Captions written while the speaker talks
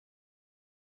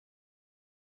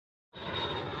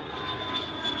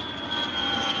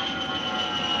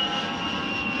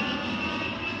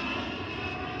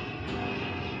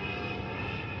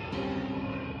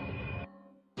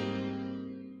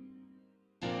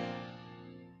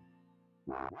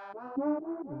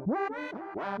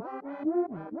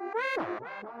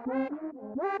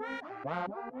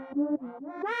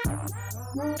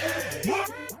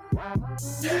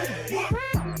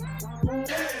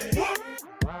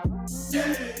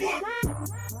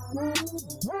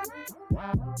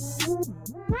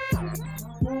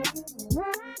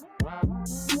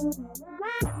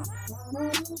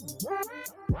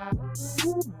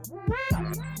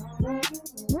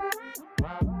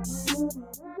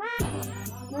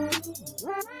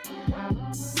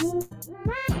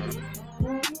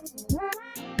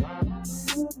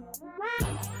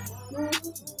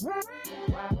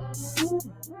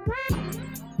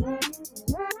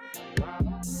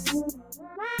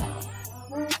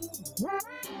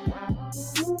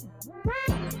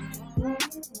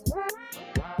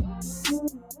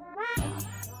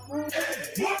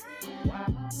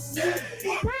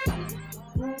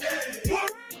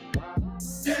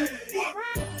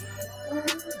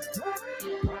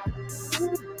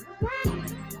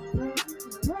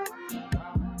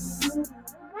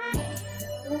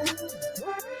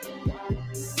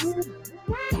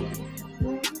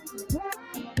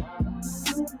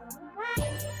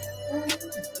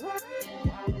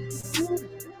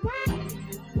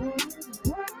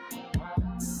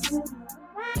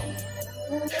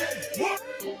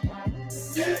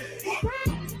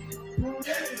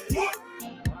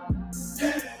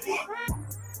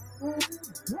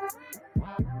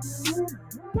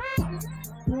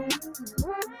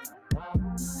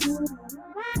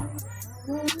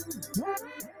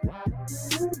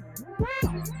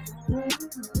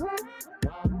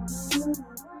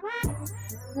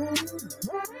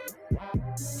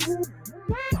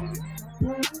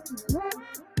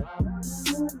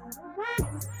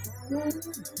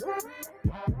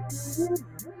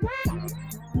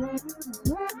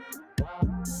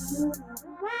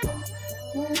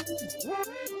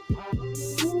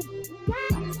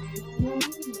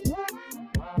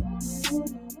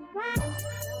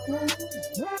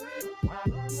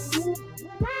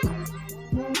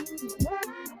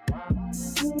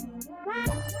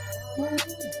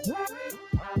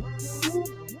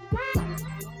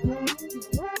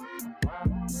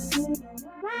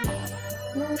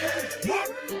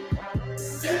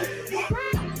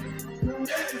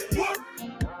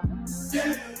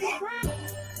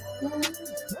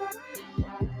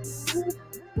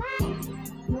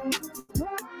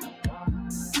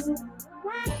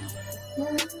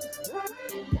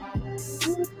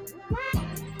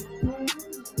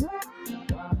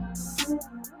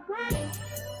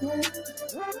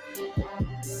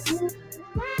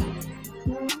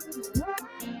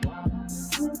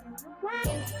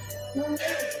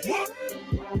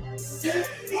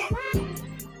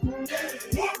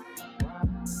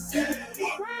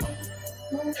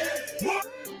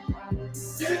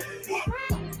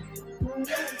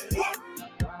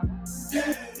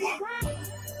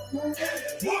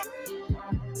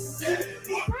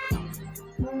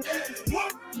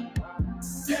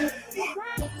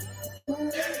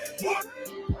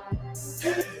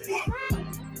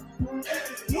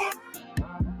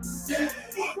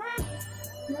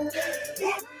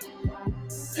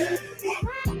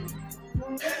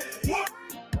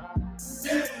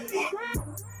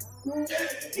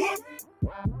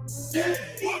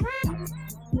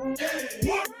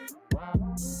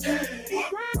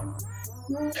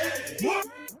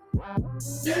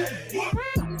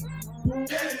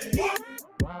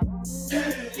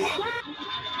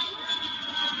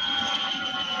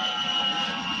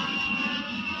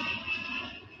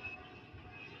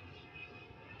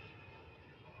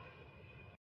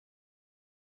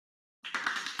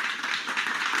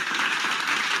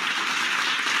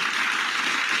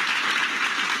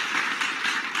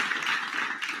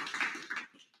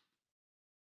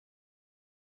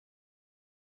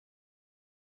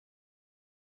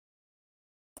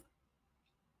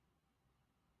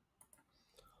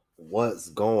What's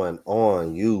going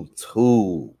on,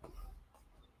 YouTube?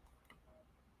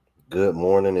 Good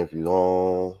morning if you're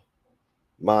on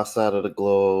my side of the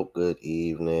globe. Good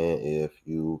evening if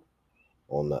you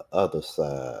on the other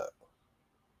side.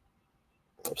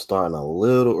 I'm starting a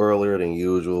little earlier than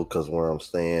usual because where I'm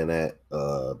staying at,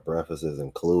 breakfast is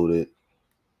included.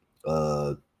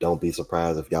 Don't be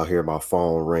surprised if y'all hear my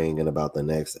phone ring in about the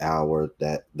next hour.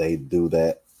 That they do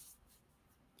that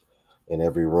in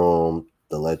every room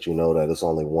to let you know that it's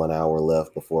only 1 hour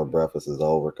left before breakfast is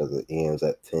over because it ends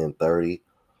at 10:30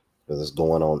 because it's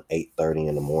going on 8:30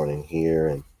 in the morning here.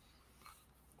 And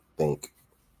I think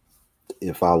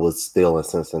if I was still in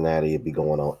Cincinnati, it'd be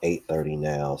going on 8:30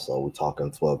 now. So we're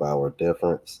talking 12-hour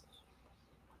difference.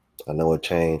 I know it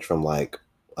changed from like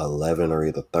 11 or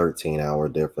either 13-hour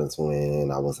difference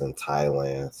when I was in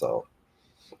Thailand. So,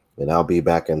 and I'll be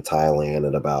back in Thailand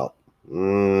in about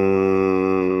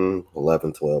 11,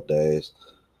 12 days,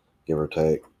 give or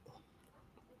take.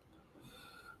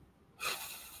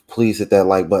 Please hit that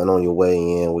like button on your way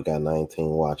in. We got 19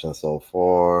 watching so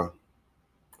far.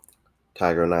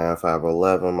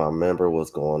 Tiger9511, my member,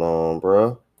 what's going on,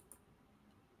 bro?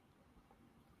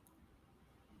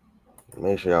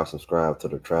 Make sure y'all subscribe to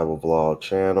the travel vlog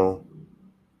channel.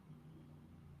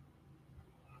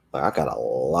 Like, I got a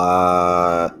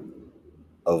lot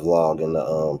of vlogging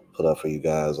to put up for you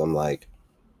guys.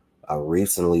 I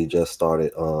recently just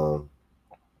started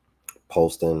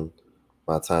posting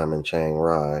my time in Chiang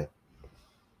Rai.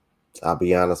 I'll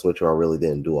be honest with you, I really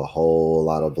didn't do a whole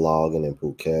lot of vlogging in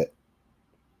Phuket.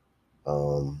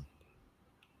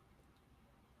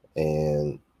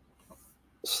 And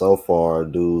so far,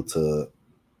 due to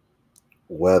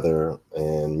weather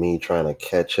and me trying to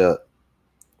catch up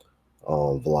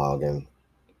on vlogging,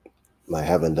 I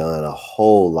haven't done a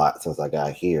whole lot since I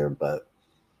got here, but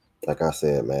like I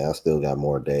said, man, I still got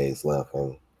more days left.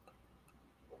 And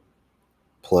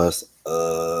plus,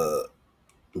 to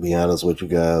be honest with you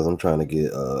guys, I'm trying to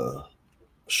get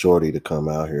Shorty to come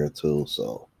out here too,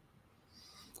 so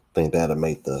I think that'll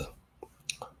make the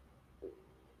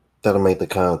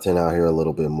content out here a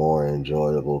little bit more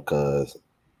enjoyable. Because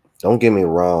don't get me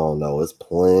wrong, though, it's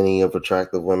plenty of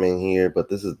attractive women here, but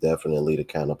this is definitely the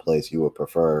kind of place you would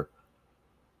prefer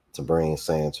to bring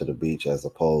sand to the beach as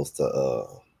opposed to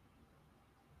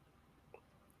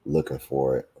looking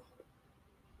for it.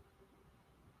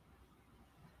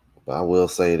 But I will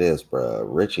say this, bro.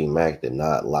 Richie Mack did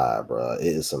not lie, bro. It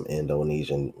is some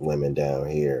Indonesian women down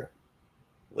here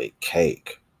with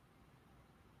cake.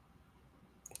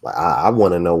 Like, I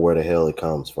want to know where the hell it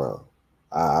comes from.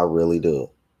 I really do.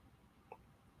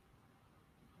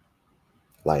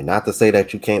 Like, not to say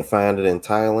that you can't find it in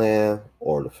Thailand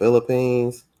or the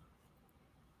Philippines,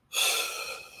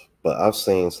 but I've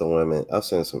seen some women, I've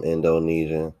seen some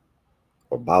Indonesian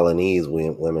or Balinese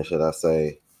women, should I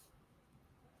say.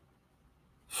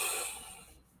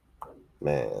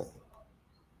 Man,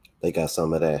 they got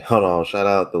some of that. Hold on, shout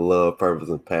out to Love, Purpose,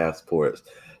 and Passports.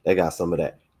 They got some of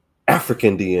that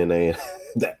African DNA.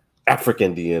 That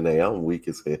African DNA. I'm weak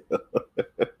as hell.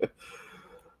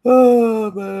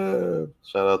 Oh, man.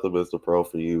 Shout out to Mr. Pro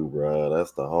for you, bro.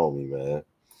 That's the homie, man.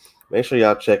 Make sure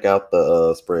y'all check out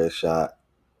the Spread Shot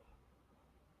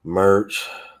merch.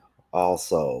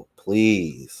 Also,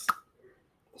 please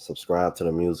subscribe to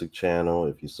the music channel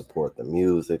if you support the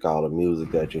music. All the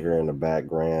music that you hear in the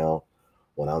background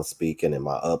when I'm speaking in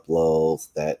my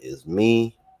uploads, that is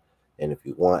me. And if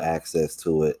you want access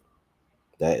to it,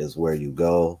 that is where you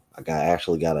go. I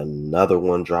actually got another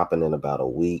one dropping in about a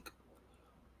week,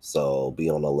 so be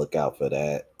on the lookout for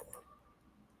that.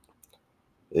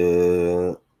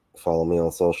 Follow me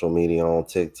on social media on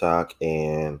TikTok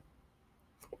and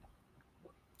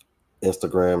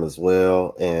Instagram as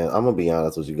well. And I'm gonna be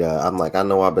honest with you guys. I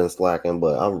know I've been slacking,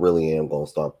 but I really am gonna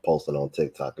start posting on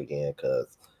TikTok again,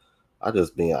 because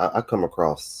I come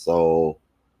across so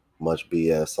much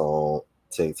BS on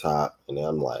TikTok, and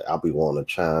I'm like, I'll be wanting to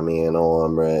chime in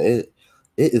on, bro. It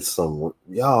is some,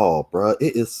 y'all, bro.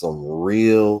 It is some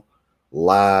real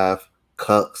live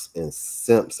cucks and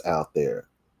simps out there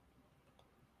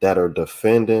that are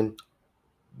defending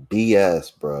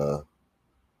BS, bro.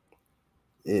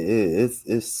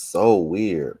 It's so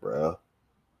weird, bro.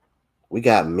 We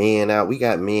got men out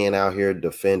here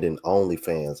defending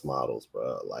OnlyFans models,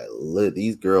 bro. Like,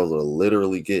 these girls are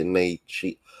literally getting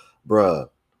bro.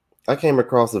 I came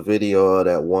across a video of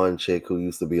that one chick who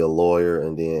used to be a lawyer,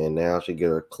 and then now she get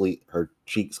her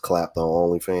cheeks clapped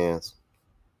on OnlyFans.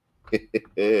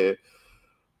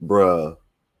 Bruh.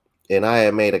 And I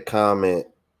had made a comment,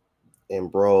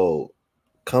 and bro,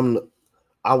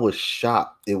 I was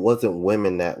shocked. It wasn't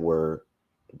women that were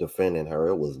defending her.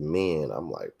 It was men. I'm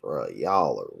like, bro,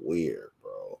 y'all are weird,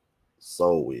 bro.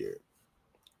 So weird.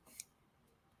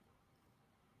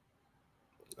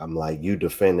 I'm like, you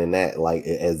defending that like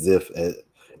as if,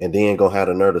 and then gonna have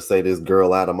the nerve to say this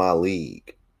girl out of my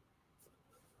league.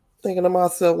 Thinking to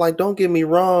myself, like, don't get me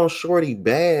wrong, Shorty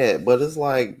bad, but it's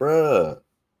like, bruh,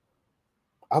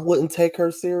 I wouldn't take her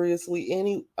seriously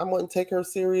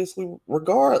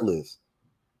regardless.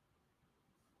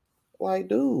 Like,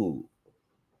 dude,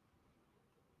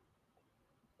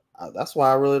 that's why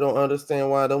I really don't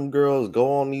understand why them girls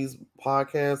go on these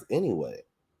podcasts anyway.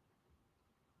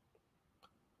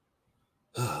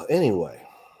 Anyway,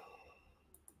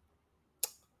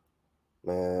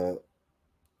 man,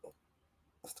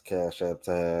 it's the Cash App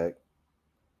tag.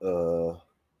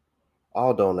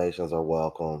 All donations are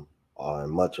welcome and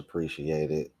much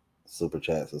appreciated. Super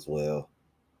chats as well.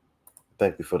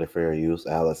 Thank you for the fair use,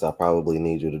 Alex. I probably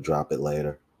need you to drop it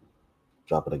later.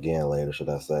 Drop it again later, should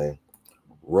I say.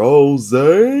 Rose.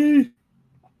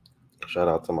 Shout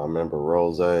out to my member,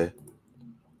 Rose.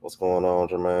 What's going on,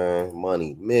 Jermaine?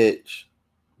 Money Mitch.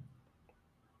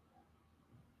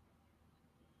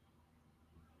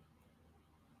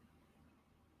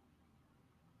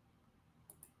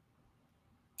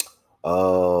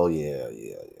 Oh, yeah.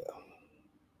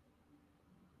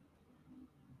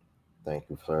 Thank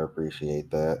you, sir.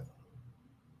 Appreciate that.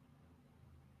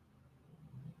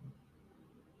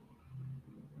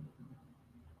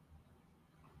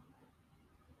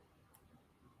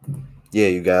 Yeah,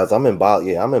 you guys, I'm in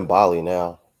Bali. Yeah, I'm in Bali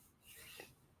now.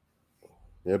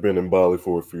 Yeah, I've been in Bali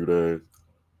for a few days.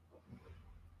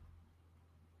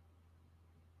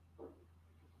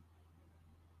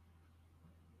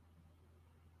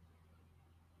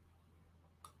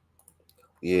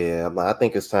 Yeah, I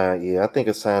think it's time. Yeah, I think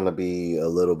it's time to be a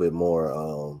little bit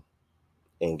more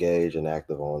engaged and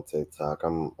active on TikTok.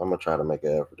 I'm gonna try to make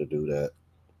an effort to do that.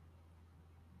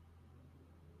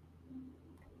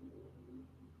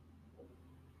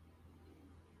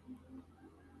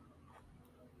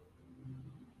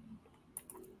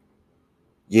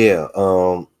 Yeah,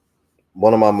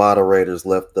 one of my moderators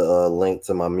left the link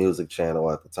to my music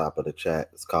channel at the top of the chat.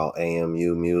 It's called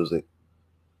AMU Music.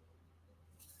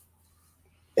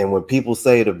 And when people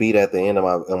say the beat at the end of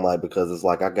I'm like, because it's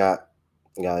like I got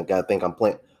to think I'm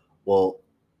playing. Well,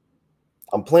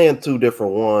 I'm playing two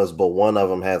different ones, but one of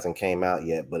them hasn't came out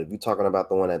yet. But if you're talking about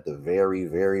the one at the very,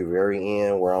 very, very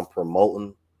end where I'm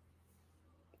promoting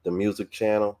the music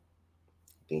channel,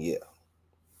 then yeah.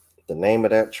 The name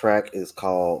of that track is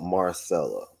called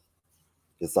Marcella.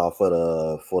 It's off of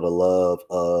the For the Love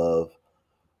of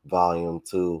Volume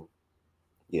 2.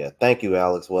 Yeah, thank you,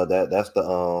 Alex. Well, that's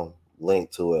the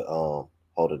link to it.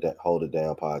 Hold it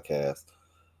down podcast.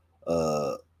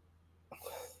 Uh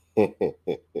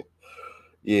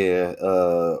yeah,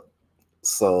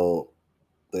 so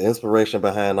the inspiration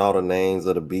behind all the names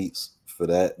of the beats for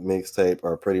that mixtape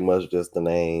are pretty much just the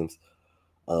names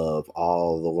of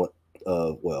all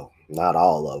well, not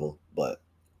all of them, but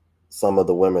some of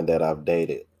the women that I've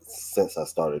dated since I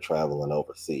started traveling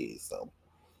overseas. So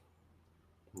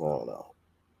I don't know.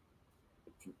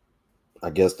 I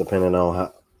guess depending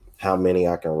on how many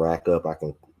I can rack up, I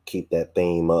can keep that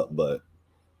theme up, but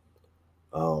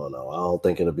I don't know. I don't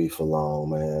think it'll be for long,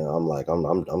 man.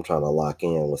 I'm trying to lock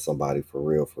in with somebody for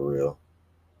real, for real.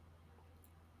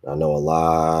 I know a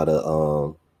lot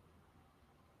of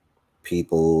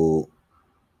people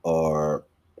are,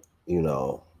 you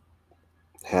know,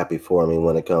 happy for me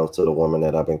when it comes to the woman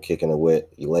that I've been kicking it with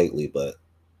lately, but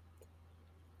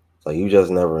so you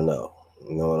just never know.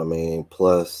 You know what I mean?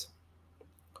 Plus,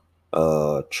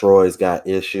 Troy's got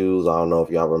issues. I don't know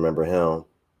if y'all remember him.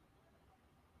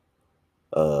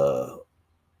 Uh,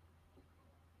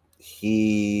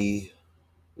 he,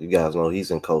 you guys know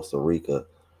he's in Costa Rica,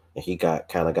 and he got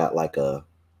like a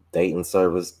dating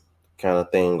service kind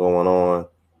of thing going on.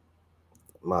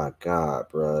 My God,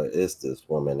 bro, it's this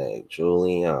woman named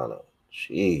Juliana.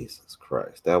 Jesus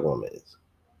Christ, that woman is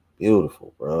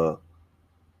beautiful, bro.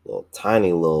 Little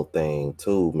tiny little thing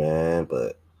too, man.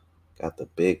 But got the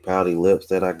big pouty lips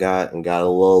that I got, and got a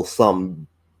little something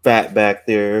fat back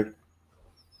there.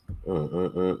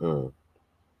 Mm-mm-mm-mm.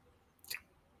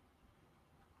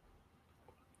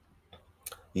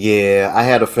 Yeah, I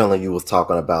had a feeling you was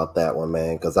talking about that one,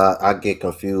 man, because I get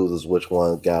confused as which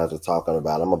one guys are talking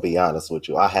about. I'm gonna be honest with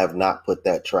you. I have not put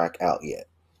that track out yet.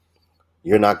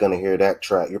 You're not gonna hear that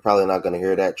track. You're probably not gonna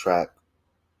hear that track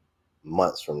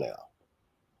months from now.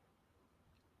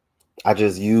 I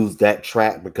just used that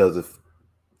track because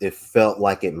it felt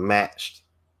like it matched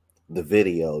the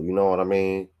video. You know what I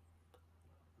mean?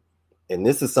 And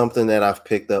this is something that I've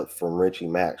picked up from Richie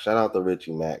Mack. Shout out to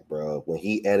Richie Mack, bro. When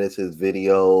he edits his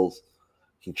videos,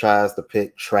 he tries to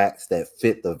pick tracks that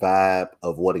fit the vibe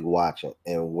of what he's watching.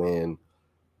 And when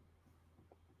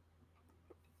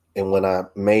I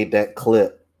made that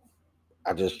clip,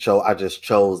 I just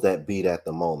chose that beat at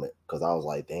the moment because I was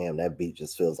like, damn, that beat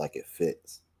just feels like it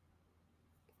fits.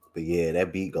 But yeah,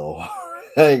 that beat go hard.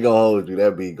 I ain't gonna hold you.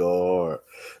 That beat go hard.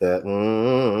 That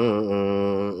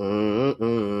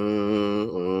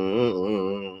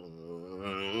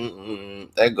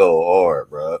that go hard,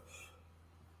 bro.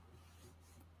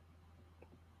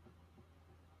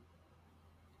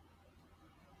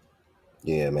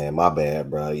 Yeah, man, my bad,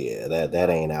 bro. Yeah, that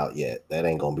ain't out yet. That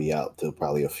ain't gonna be out till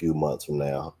probably a few months from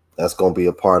now. That's gonna be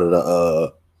a part of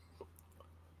the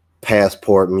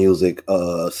passport music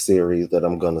series that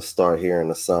I'm gonna start here in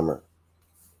the summer.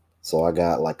 So I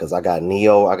got cause I got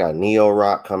Neo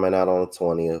Rock coming out on the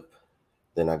 20th.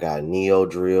 Then I got Neo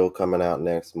Drill coming out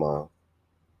next month.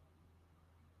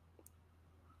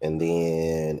 And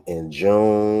then in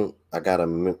June, I got a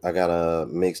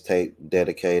mixtape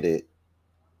dedicated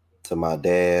to my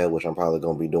dad, which I'm probably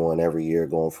gonna be doing every year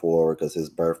going forward because his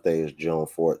birthday is June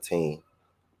 14th.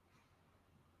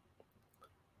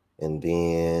 And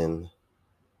then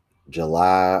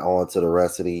July on to the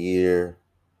rest of the year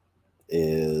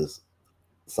is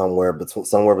somewhere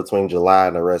between July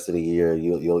and the rest of the year.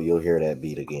 You'll hear that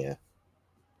beat again.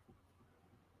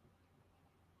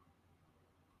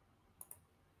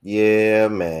 Yeah,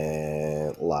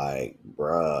 man. Like,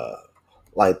 bruh.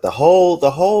 Like the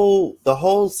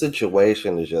whole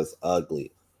situation is just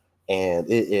ugly. And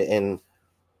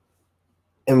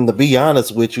and to be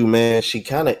honest with you, man, she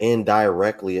kind of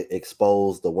indirectly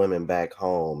exposed the women back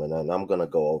home. And I'm gonna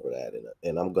go over that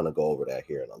and I'm gonna go over that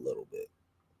here in a little bit.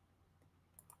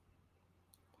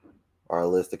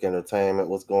 Artistic Entertainment,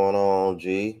 what's going on,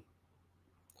 G?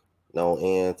 No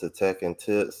end to tech and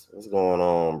tips. What's going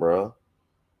on, bro?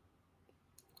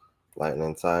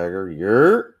 Lightning Tiger,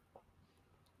 you're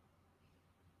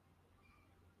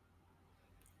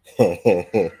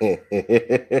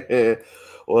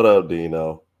what up,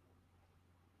 Dino?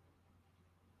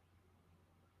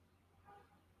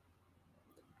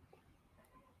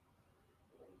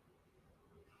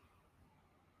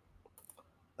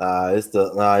 It's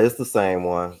the same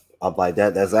one. I'm like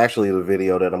that. That's actually the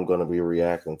video that I'm gonna be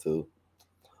reacting to.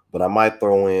 But I might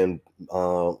throw in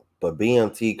but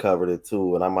BMT covered it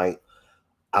too, and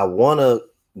I wanna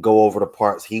go over the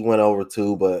parts he went over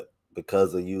too, but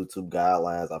because of YouTube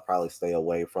guidelines, I probably stay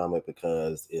away from it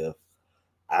because if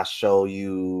I show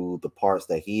you the parts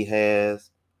that he has,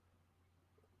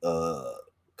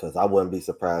 because I wouldn't be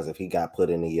surprised if he got put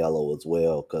in the yellow as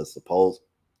well. Because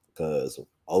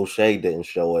O'Shea didn't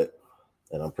show it,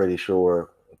 and I'm pretty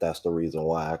sure that's the reason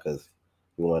why. Because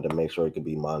he wanted to make sure it could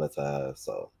be monetized.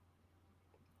 So,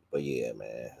 but yeah,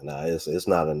 man, nah, it's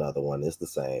not another one. It's the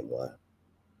same one.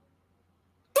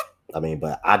 I mean,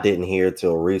 but I didn't hear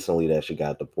till recently that she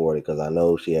got deported because I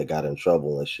know she had got in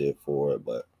trouble and shit for it.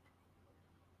 But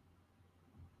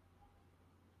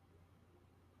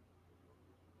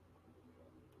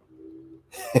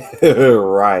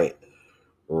right,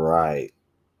 right,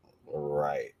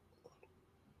 right.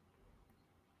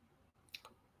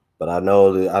 But I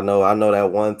know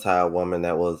that one Thai woman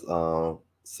that was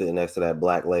sitting next to that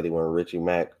black lady when Richie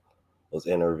Mack was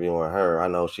interviewing her. I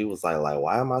know she was like,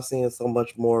 why am I seeing so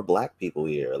much more black people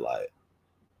here? Like,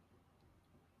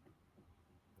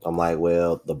 I'm like,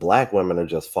 well, the black women are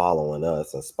just following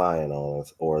us and spying on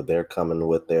us, or they're coming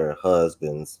with their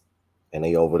husbands and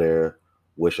they over there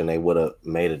wishing they would have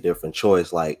made a different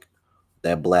choice, like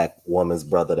that black woman's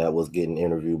brother that was getting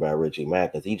interviewed by Richie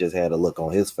Mack, because he just had a look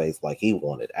on his face like he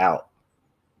wanted out.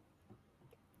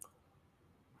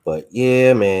 But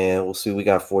yeah, man, we'll see. We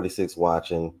got 46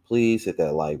 watching. Please hit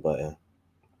that like button.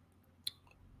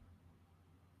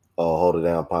 Oh, hold it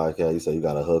down, podcast. You say you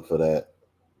got a hook for that.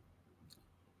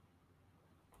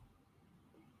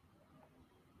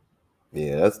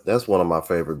 Yeah, that's one of my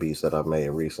favorite beats that I made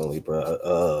recently,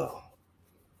 bro.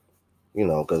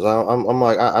 Because I'm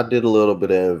like I did a little bit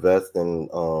of investing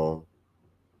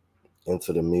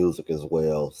into the music as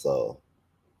well. So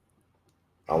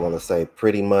I want to say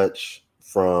pretty much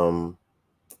from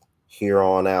here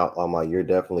on out, I'm like you're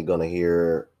definitely gonna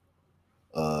hear.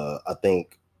 I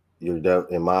think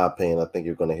in my opinion, I think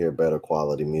you're gonna hear better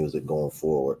quality music going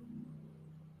forward.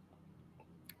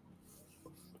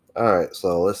 All right,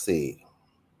 so let's see.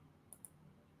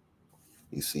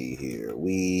 You see here,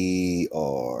 we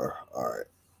are all right.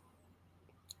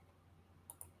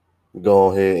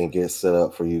 Go ahead and get set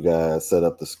up for you guys. Set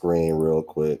up the screen real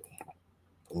quick.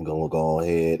 I'm gonna go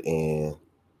ahead and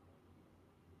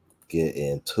get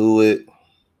into it.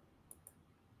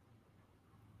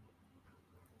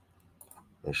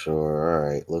 Make sure. All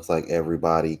right, looks like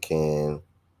everybody can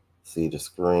see the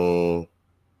screen.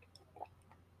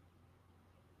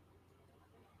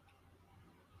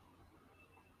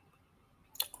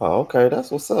 Oh, okay,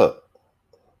 that's what's up.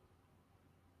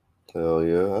 Hell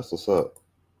yeah, that's what's up.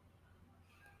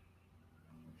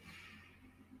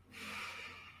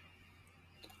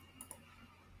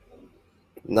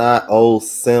 Not old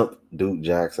simp Duke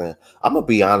Jackson. I'm gonna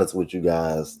be honest with you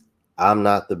guys. I'm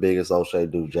not the biggest O'Shea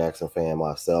Duke Jackson fan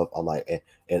myself. I'm like,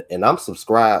 and I'm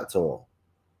subscribed to him,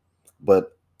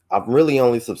 but I'm really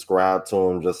only subscribed to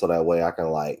him just so that way I can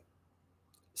like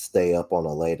stay up on the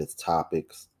latest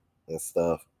topics and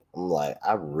stuff. I'm like,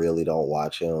 I really don't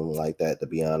watch him like that, to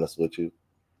be honest with you.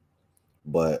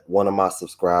 But one of my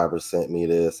subscribers sent me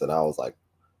this, and I was like,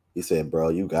 he said, bro,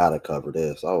 you gotta cover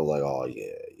this. I was like, oh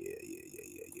yeah.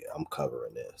 I'm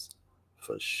covering this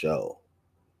for sure.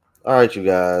 All right, you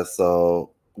guys.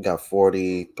 So we got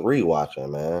 43 watching,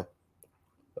 man.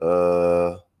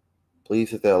 Please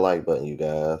hit that like button, you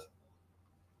guys.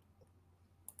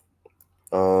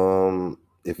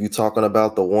 If you're talking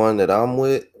about the one that I'm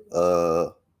with,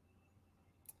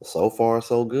 so far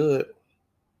so good.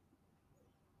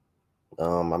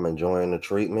 I'm enjoying the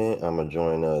treatment. I'm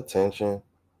enjoying the attention.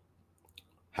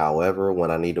 However,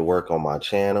 when I need to work on my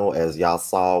channel, as y'all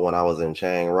saw when I was in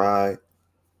Chiang Rai,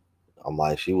 I'm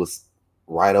like, she was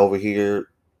right over here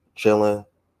chilling,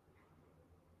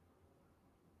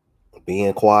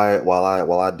 being quiet while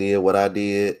I did what I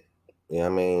did. You know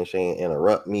what I mean? She ain't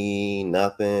interrupt me,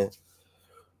 nothing.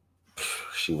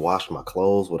 She washed my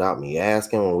clothes without me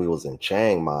asking when we was in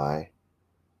Chiang Mai.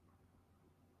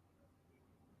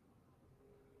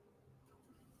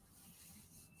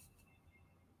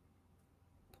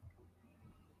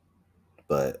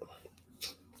 But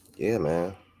yeah,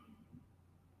 man.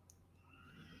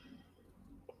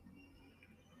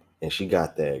 And she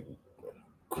got that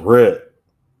grip.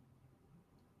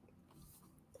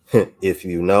 If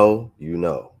you know, you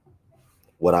know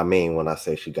what I mean when I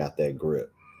say she got that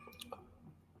grip.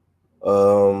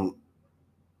 I'm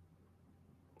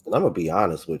gonna be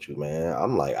honest with you, man.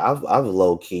 I'm like, I've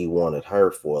low key wanted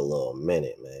her for a little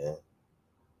minute, man.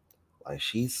 Like,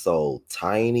 she's so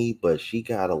tiny, but she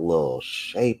got a little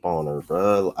shape on her,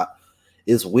 bro.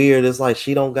 It's weird. It's like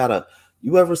she don't got a.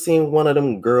 You ever seen one of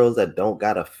them girls that don't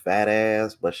got a fat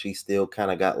ass, but she still kind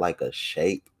of got like a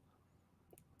shape?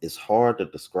 It's hard to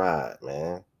describe,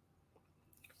 man.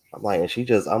 And she's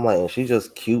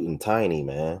just cute and tiny,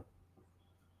 man.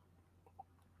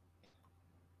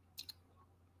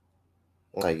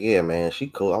 I'm like, yeah, man, she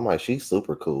cool. I'm like, she's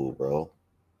super cool, bro.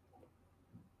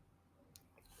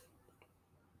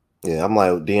 Yeah, I'm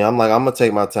like, Dean, I'm like, I'm gonna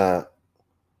take my time.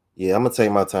 Yeah, I'm gonna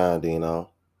take my time, Dino.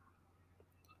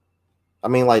 I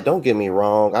mean, like, don't get me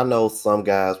wrong. I know some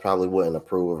guys probably wouldn't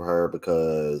approve of her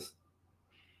because,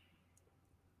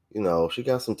 she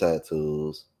got some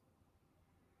tattoos.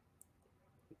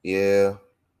 Yeah,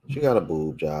 she got a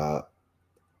boob job.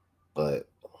 But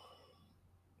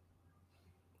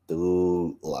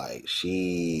dude, like,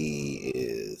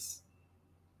 she's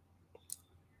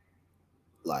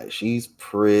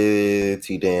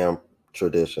pretty damn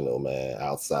traditional, man,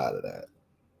 outside of that.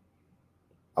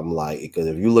 I'm like, because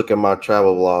if you look at my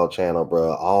travel vlog channel,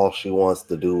 bro, all she wants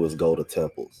to do is go to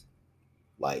temples.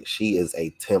 Like, she is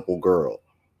a temple girl.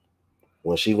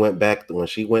 When she went back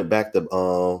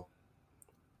to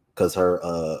because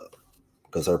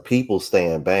her people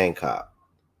stay in Bangkok.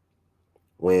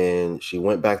 When she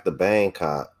went back to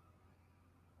Bangkok,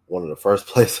 one of the first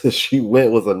places she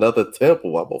went was another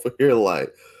temple. I'm over here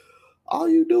like, all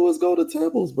you do is go to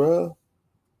temples, bro.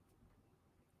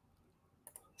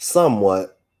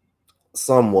 Somewhat,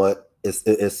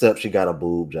 except she got a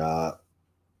boob job.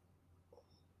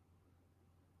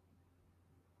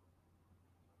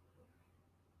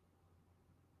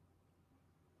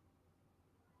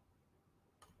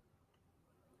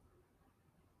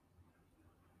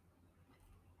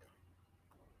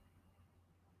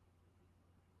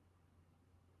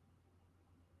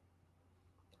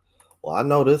 Well, I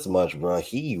know this much, bro.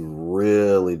 He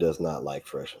really does not like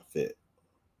Fresh and Fit.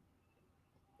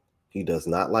 He does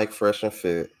not like Fresh and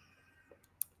Fit.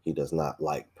 He does not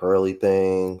like pearly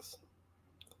things.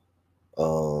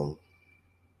 Um,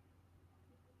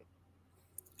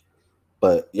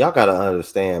 but y'all gotta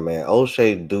understand, man.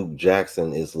 O'Shea Duke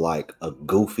Jackson is like a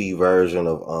goofy version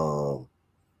of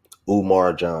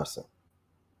Umar Johnson,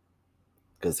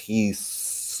 because he's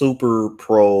super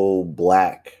pro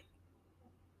black,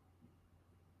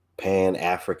 pan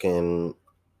African,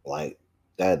 like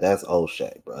that. That's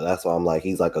O'Shea, bro. That's why I'm like,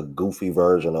 he's like a goofy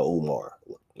version of Umar.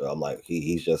 I'm like,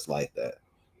 he's just like that.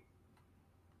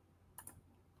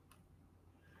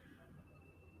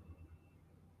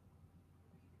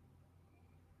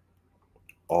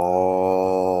 Oh.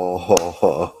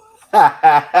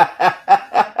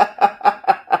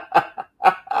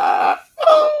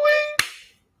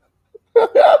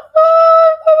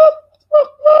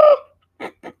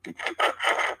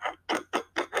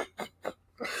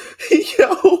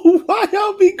 Yo, why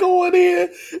y'all be going in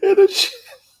the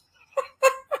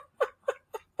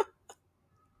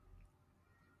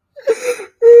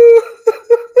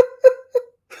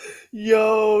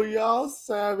Yo, y'all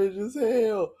savage as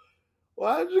hell.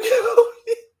 Why'd you go?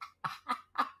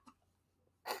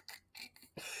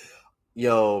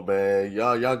 Yo, man,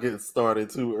 y'all getting started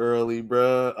too early,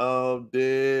 bruh. I'm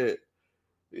dead.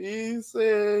 He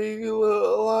said he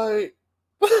look like.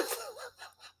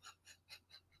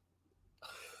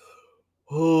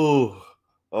 Ooh,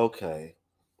 okay.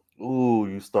 Ooh,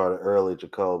 you started early,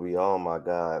 Jacoby. Oh my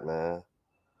God, man.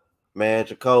 Man,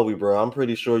 Jacoby, bro, I'm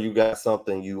pretty sure you got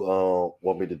something you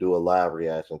want me to do a live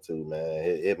reaction to, man.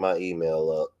 Hit my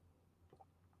email up.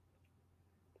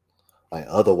 Like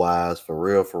otherwise, for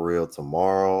real,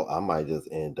 tomorrow I might just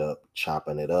end up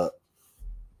chopping it up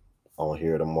on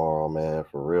here tomorrow, man.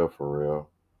 For real, for real.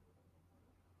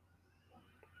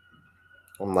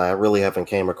 I'm like, I really haven't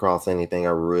came across anything I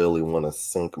really want to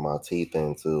sink my teeth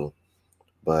into,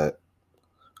 but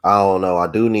I don't know. I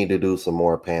do need to do some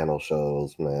more panel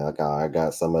shows, man. I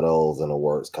got some of those in the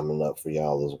works coming up for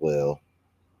y'all as well.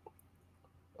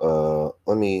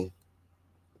 Let me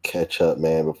catch up,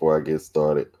 man, before I get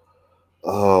started.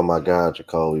 Oh my God,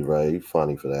 Jacoby, Ray, you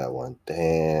funny for that one.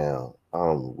 Damn,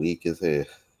 I'm weak as hell.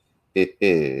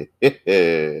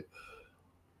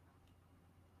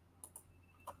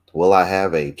 Will I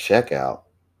have a checkout?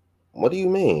 What do you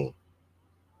mean?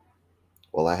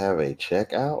 Will I have a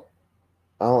checkout?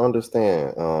 I don't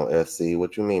understand, SC.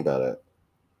 What you mean by that?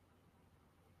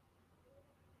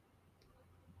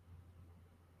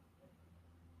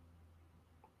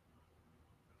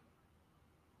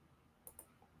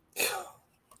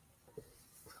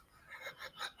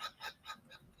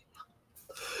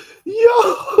 Yo!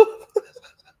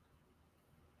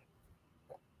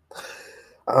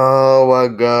 Oh my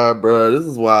God, bro. This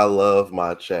is why I love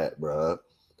my chat, bro.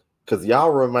 Cause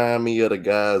y'all remind me of the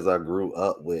guys I grew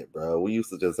up with, bro. We used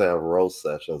to just have roast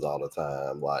sessions all the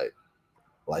time,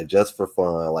 like just for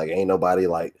fun. Like ain't nobody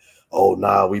like, oh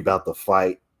nah, we about to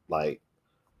fight. Like,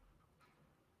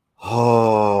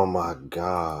 oh my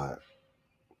God.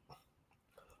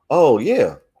 Oh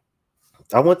yeah.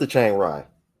 I went to Chiang Rai.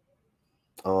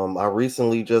 I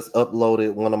recently just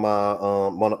uploaded one of my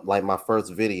like my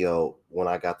first video when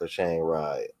I got to Chiang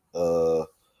Rai.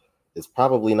 It's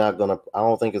probably not gonna. I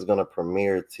don't think it's gonna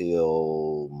premiere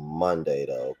till Monday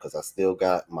though, because I still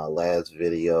got my last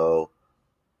video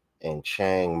in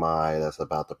Chiang Mai that's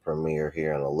about to premiere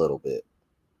here in a little bit.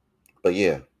 But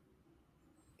yeah,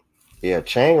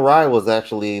 Chiang Rai was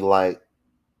actually like,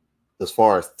 as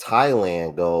far as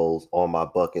Thailand goes, on my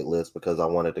bucket list because I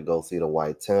wanted to go see the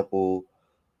White Temple.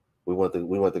 We went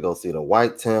to go see the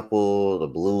White Temple, the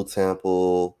Blue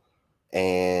Temple,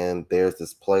 and there's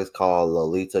this place called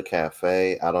Lolita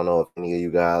Cafe. I don't know if any of you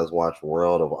guys watch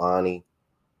World of Ani,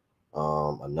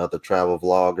 another travel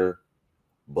vlogger,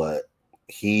 but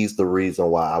he's the reason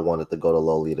why I wanted to go to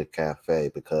Lolita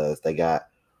Cafe because they got,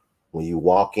 when you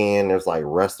walk in, there's like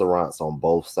restaurants on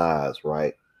both sides,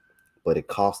 right? But it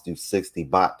costs you 60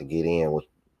 baht to get in, which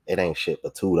it ain't shit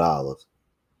but $2.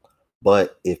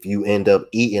 But if you end up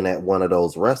eating at one of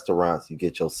those restaurants, you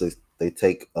get your six. They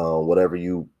take whatever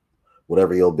your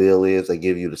bill is. They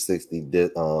give you the 60.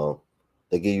 They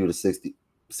give you the 60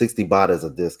 baht as a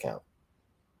discount.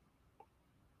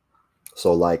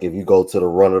 So like if you go to the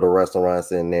run of the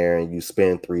restaurants in there and you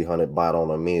spend 300 baht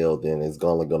on a meal, then it's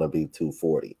only gonna be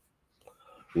 240.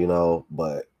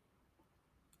 But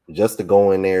just to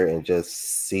go in there and just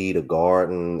see the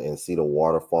garden and see the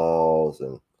waterfalls,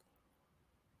 and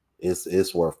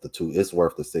it's worth it's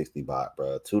worth the 60 baht,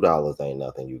 bro. $2 ain't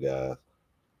nothing, you guys.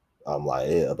 I'm like,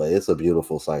 yeah, but it's a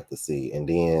beautiful sight to see. And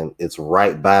then it's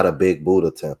right by the big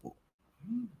Buddha temple.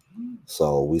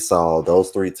 So we saw those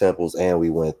three temples and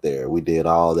we went there. We did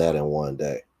all that in one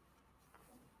day.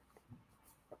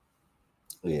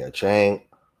 Yeah, Chiang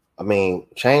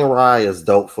Rai is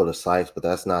dope for the sites, but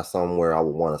that's not somewhere I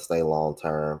would want to stay long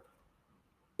term.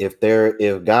 If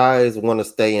guys want to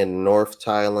stay in North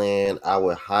Thailand, I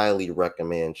would highly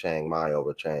recommend Chiang Mai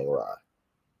over Chiang Rai,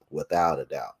 without a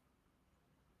doubt.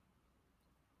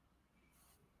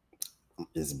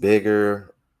 It's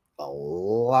bigger, a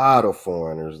lot of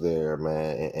foreigners there,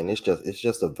 man, and it's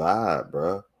just a vibe,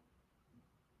 bro.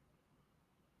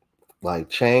 Like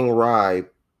Chiang Rai,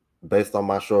 based on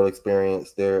my short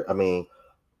experience there,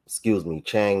 excuse me,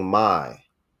 Chiang Mai,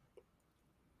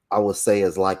 I would say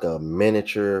is like a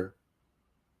miniature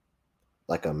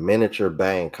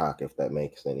Bangkok, if that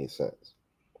makes any sense.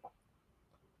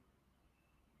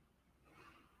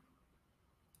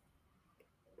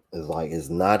 It's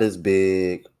not as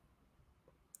big.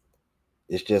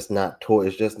 It's just not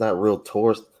real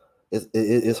tourist.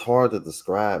 It's hard to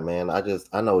describe, man.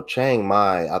 I know Chiang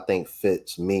Mai, I think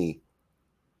fits me.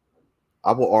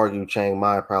 I will argue Chiang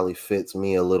Mai probably fits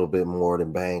me a little bit more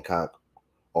than Bangkok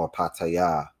or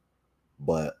Pattaya,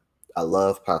 but I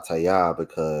love Pattaya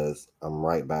because I'm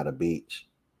right by the beach.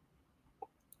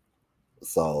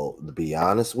 So to be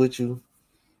honest with you,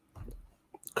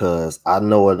 because I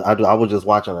know it, I was just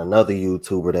watching another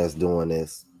YouTuber that's doing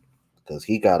this because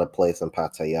he got a place in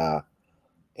Pattaya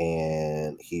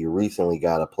and he recently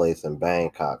got a place in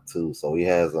Bangkok too. So he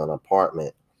has an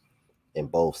apartment in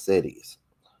both cities.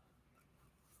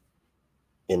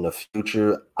 In the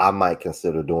future, I might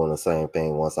consider doing the same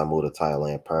thing once I move to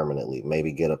Thailand permanently.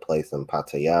 Maybe get a place in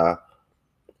Pattaya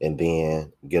and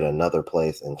then get another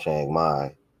place in Chiang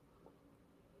Mai.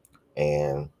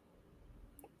 And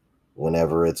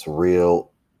whenever it's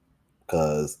real,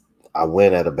 because I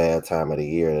went at a bad time of the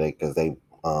year because they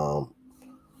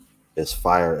it's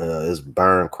it's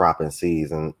burn cropping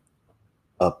season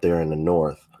up there in the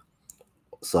north.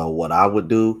 So what I would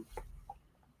do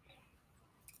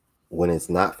when it's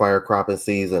not fire cropping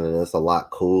season and it's a lot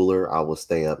cooler, I would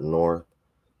stay up north.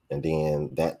 And then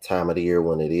that time of the year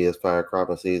when it is fire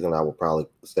cropping season, I would probably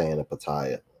stay in a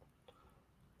Pattaya.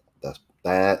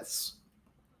 That's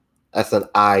that's an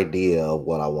idea of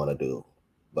what I want to do.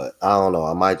 But I don't know.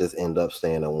 I might just end up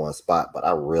staying in one spot. But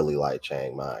I really like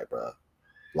Chiang Mai, bro.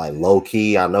 Like low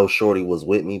key, I know Shorty was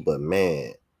with me, but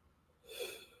man,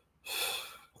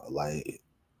 like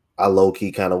I low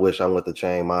key kind of wish I went to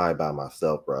Chiang Mai by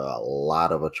myself, bro. A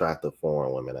lot of attractive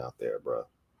foreign women out there, bro.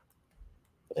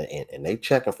 And they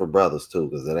checking for brothers too,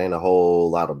 because it ain't a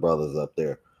whole lot of brothers up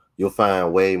there. You'll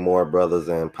find way more brothers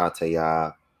in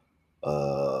Pattaya,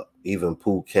 even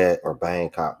Phuket or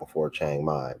Bangkok before Chiang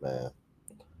Mai, man.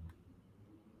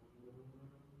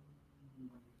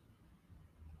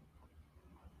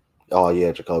 Oh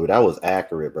yeah, Jacoby, that was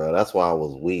accurate, bro. That's why I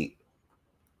was weak.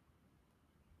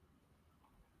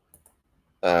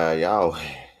 Y'all,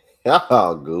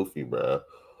 y'all goofy, bro.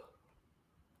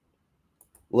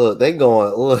 Look, they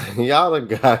going. Look, y'all done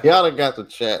got the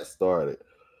chat started.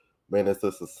 Man, this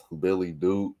is Billy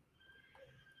Duke.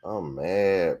 I'm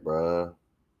mad, bro.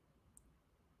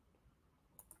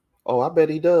 Oh, I bet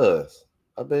he does.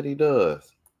 I bet he does.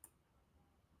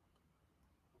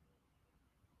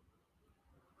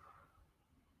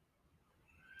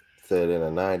 Said in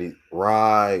the 90s.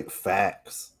 Right.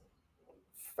 Facts.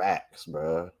 Facts,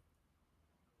 bro.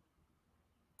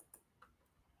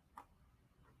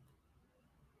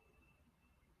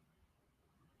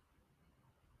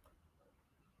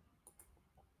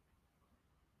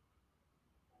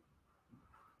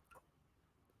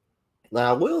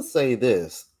 Now, I will say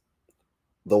this.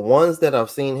 The ones that I've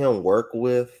seen him work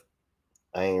with,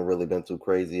 I ain't really been too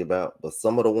crazy about. But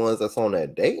some of the ones that's on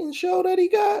that dating show that he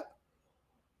got,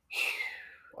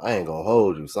 I ain't gonna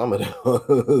hold you. Some of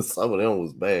them, some of them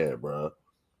was bad, bro.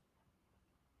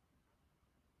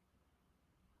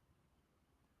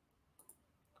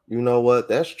 You know what?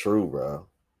 That's true, bro.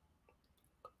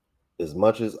 As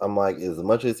much as I'm like, as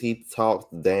much as he talks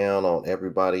down on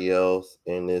everybody else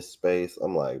in this space,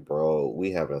 I'm like, bro,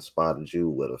 we haven't spotted you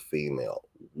with a female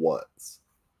once.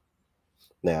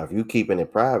 Now, if you keeping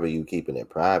it private, you keeping it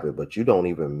private, but you don't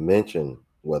even mention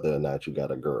whether or not you got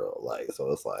a girl. Like,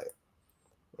 so it's like,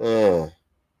 eh.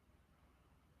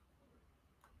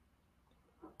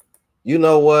 You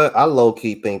know what? I low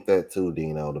key think that too,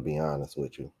 Dino, to be honest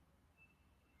with you.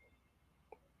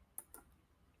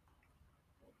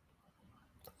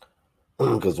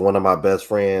 Because one of my best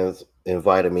friends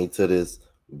invited me to this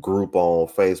group on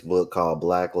Facebook called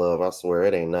Black Love. I swear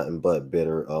it ain't nothing but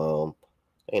bitter.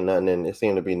 Ain't nothing in it.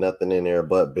 Seemed to be nothing in there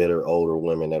but bitter older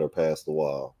women that are past the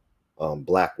wall.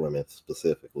 Black women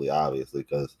specifically, obviously,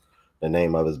 because the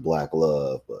name of it is Black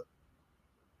Love.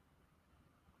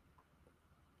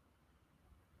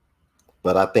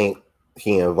 But I think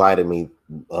he invited me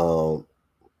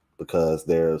because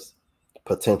there's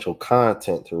potential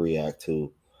content to react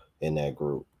to in that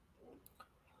group.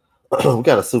 We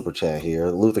got a super chat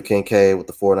here. Luther Kincaid with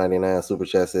the 4.99 super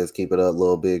chat says, "Keep it up,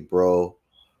 little big bro.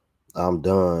 I'm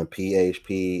done.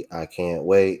 PHP. I can't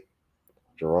wait."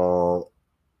 Jerome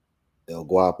El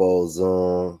Guapo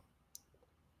Zoom.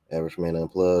 Average Man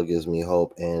Unplugged gives me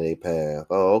hope and a path.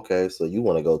 Oh, okay. So you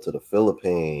want to go to the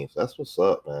Philippines? That's what's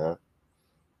up, man.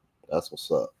 That's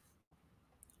what's up.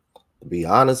 To be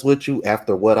honest with you,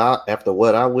 after what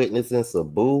I witnessed in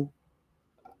Cebu,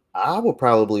 I would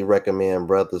probably recommend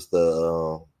brothers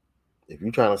to if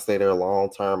you're trying to stay there long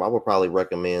term, I would probably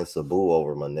recommend Cebu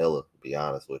over Manila. To be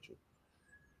honest with you,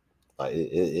 like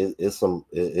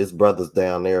it's brothers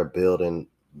down there building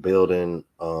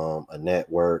a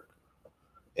network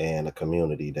and a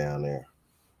community down there.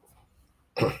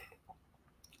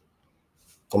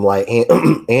 I'm like,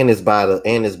 and it's by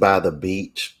the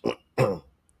beach, and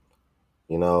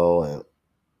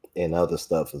other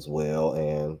stuff as well.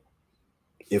 And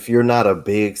if you're not a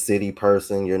big city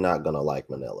person, you're not gonna like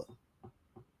Manila.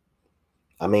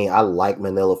 I mean, I like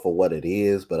Manila for what it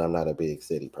is, but I'm not a big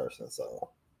city person,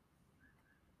 so.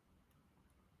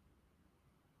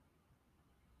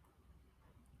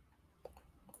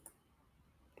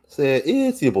 Said,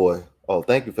 it's your boy. Oh,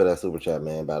 thank you for that super chat,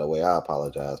 man. By the way, I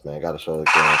apologize, man. Got to show the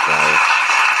camera flowers.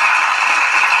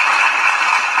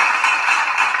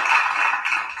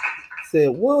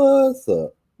 Said, what's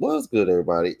up? What's good,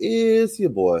 everybody? It's your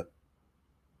boy.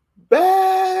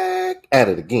 Back at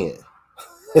it again.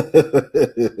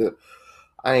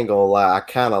 I ain't gonna lie, I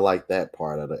kind of like that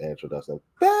part of the introduction.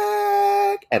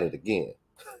 Back at it again.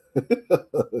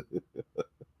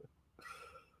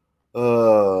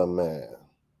 Oh, man.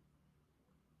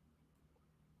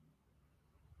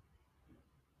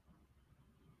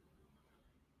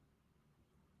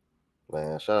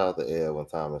 Man, shout out to Edwin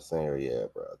Thomas Sr. Yeah,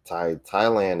 bro.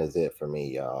 Thailand is it for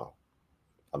me, y'all.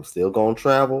 I'm still gonna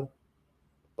travel,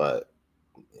 but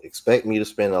expect me to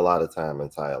spend a lot of time in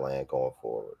Thailand going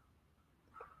forward.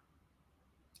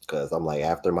 Because I'm like,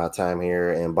 after my time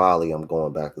here in Bali, I'm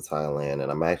going back to Thailand,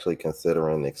 and I'm actually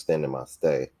considering extending my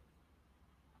stay.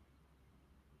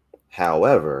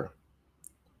 However,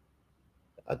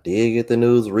 I did get the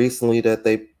news recently that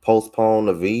they postponed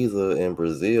the visa in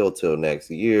Brazil till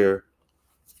next year.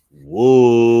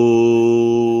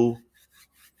 Whoa.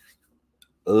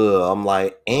 I'm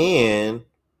like, and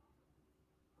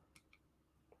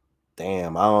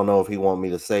damn, I don't know if he want me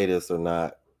to say this or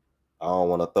not. I don't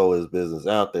want to throw his business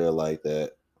out there like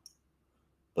that.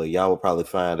 But y'all will probably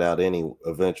find out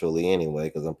eventually anyway,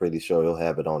 because I'm pretty sure he'll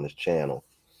have it on his channel.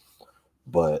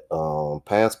 But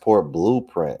Passport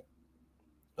Blueprint,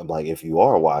 I'm like, if you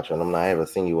are watching, I haven't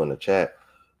seen you in the chat.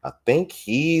 I think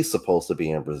he's supposed to be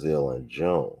in Brazil in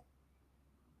June.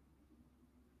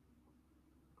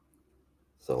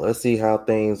 So let's see how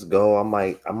things go. I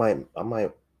might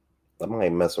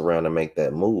mess around and make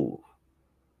that move.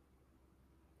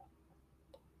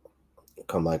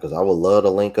 Come on, because I would love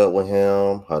to link up with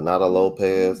him. Hanada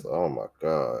Lopez. Oh my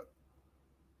God.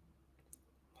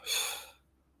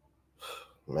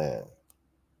 Man.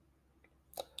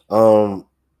 The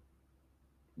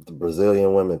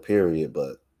Brazilian women, period,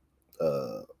 but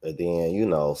and then, you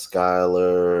know,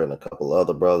 Skylar and a couple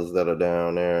other brothers that are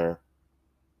down there.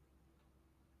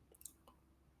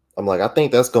 I'm like, I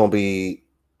think that's gonna be,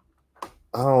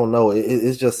 I don't know.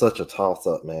 It's just such a toss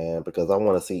up, man, because I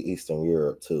want to see Eastern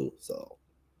Europe too. So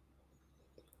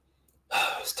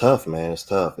it's tough, man. It's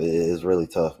tough. It's really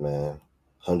tough, man.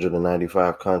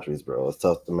 195 countries, bro. It's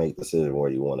tough to make a decision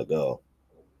where you want to go.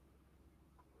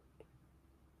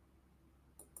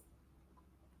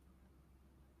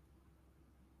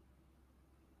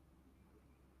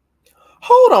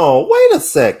 Hold on, wait a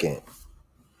second.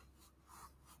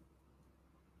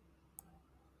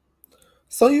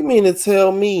 So you mean to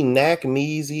tell me Nak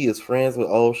Meezy is friends with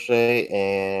O'Shea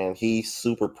and he's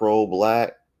super pro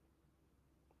black?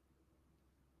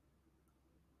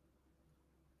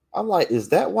 I'm like, is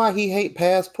that why he hate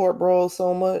Passport Bro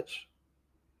so much?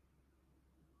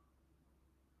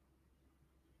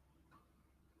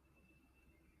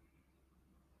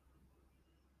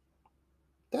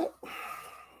 That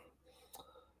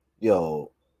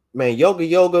yo, man,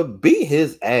 Yoga beat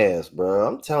his ass, bro.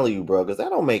 I'm telling you, bro, because that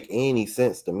don't make any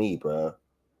sense to me, bro.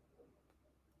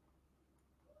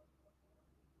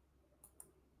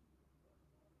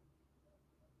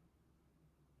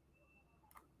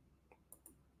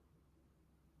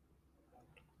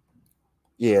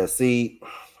 Yeah, see,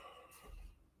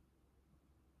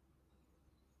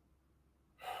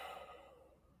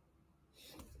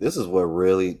 this is what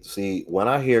really, see, when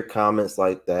I hear comments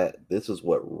like that, this is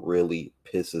what really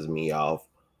pisses me off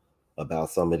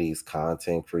about some of these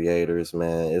content creators,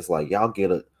 man. It's like y'all get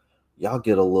a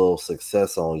little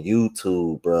success on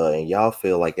YouTube, bro, and y'all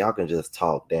feel like y'all can just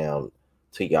talk down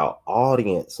to y'all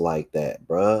audience like that,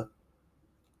 bro.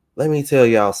 Let me tell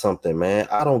y'all something, man.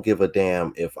 I don't give a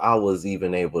damn if I was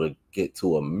even able to get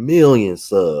to 1,000,000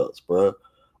 subs, bro.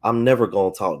 I'm never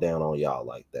gonna talk down on y'all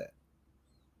like that.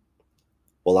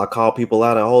 Will I call people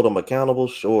out and hold them accountable?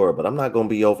 Sure, but I'm not gonna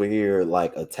be over here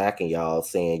like attacking y'all,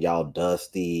 saying y'all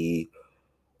dusty,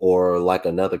 or like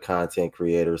another content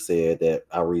creator said that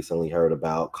I recently heard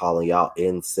about, calling y'all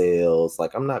incels.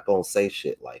 Like, I'm not gonna say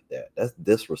shit like that. That's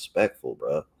disrespectful,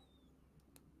 bro.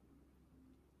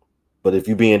 But if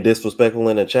you being disrespectful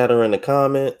in the chat or in the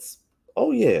comments,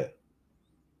 oh yeah,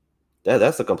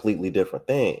 that's a completely different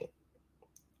thing.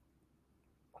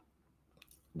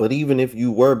 But even if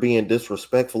you were being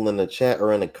disrespectful in the chat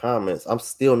or in the comments, I'm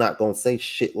still not gonna say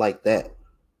shit like that.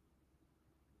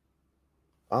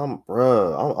 I'm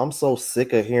so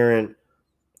sick of hearing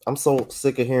I'm so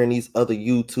sick of hearing these other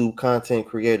YouTube content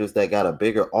creators that got a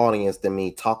bigger audience than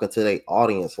me talking to their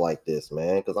audience like this,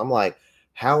 man. Because I'm like,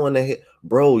 how in the heck,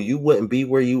 bro? You wouldn't be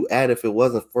where you at if it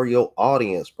wasn't for your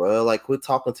audience, bro. Like, quit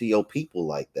talking to your people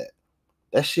like that.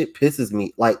 That shit pisses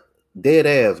me, like, dead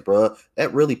ass, bro.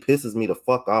 That really pisses me the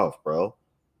fuck off, bro.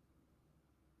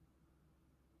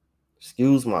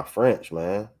 Excuse my French,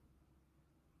 man.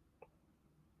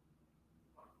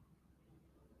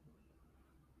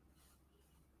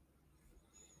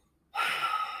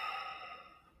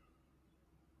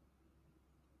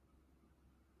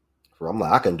 I'm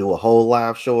like, I can do a whole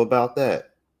live show about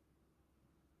that.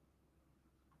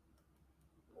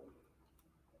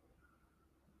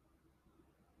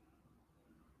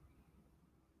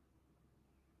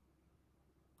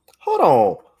 Hold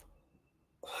on.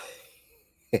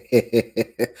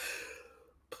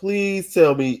 Please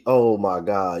tell me, oh my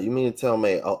God, you mean to tell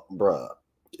me, oh, bruh,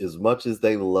 as much as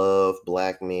they love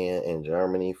black men in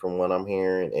Germany, from what I'm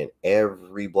hearing, and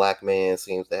every black man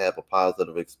seems to have a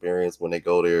positive experience when they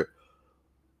go there,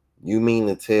 you mean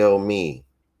to tell me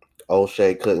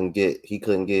O'Shea he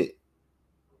couldn't get,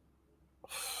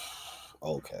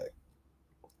 okay.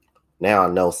 Now I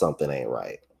know something ain't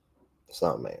right.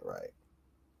 Something ain't right.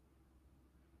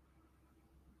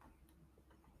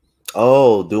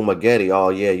 Oh, Dumagetti. Oh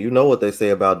yeah, you know what they say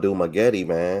about Dumagetti,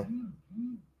 man.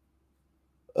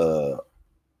 Uh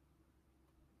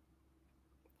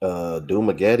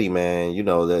Dumagetti, man. You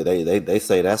know that they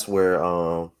say that's where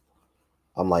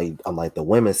I'm like the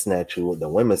women snatch you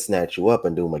up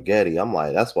and Dumagetti. I'm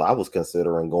like, that's why I was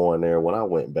considering going there when I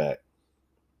went back.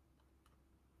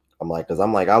 I'm like, cause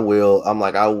I'm like, I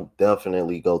will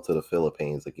definitely go to the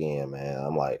Philippines again, man.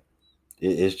 I'm like,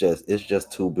 it's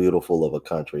just too beautiful of a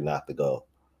country not to go.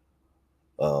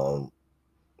 Um,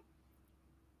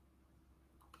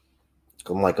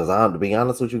 I'm like, cause to be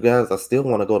honest with you guys, I still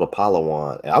want to go to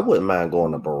Palawan. And I wouldn't mind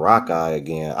going to Boracay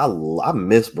again. I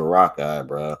miss Boracay,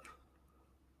 bro.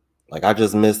 Like I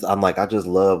just miss. I'm like, I just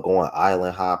love going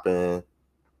island hopping.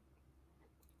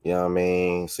 You know what I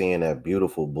mean? Seeing that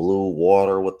beautiful blue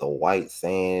water with the white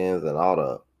sands and all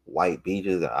the white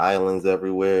beaches and islands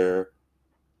everywhere.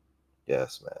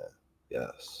 Yes, man.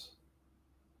 Yes.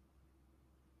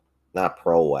 Not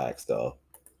pro wax though.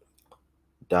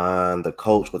 Don, the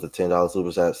coach with the $10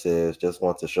 super chat, says, just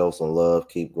want to show some love,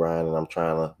 keep grinding. I'm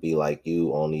trying to be like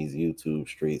you on these YouTube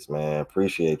streets, man.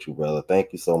 Appreciate you, brother.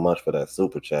 Thank you so much for that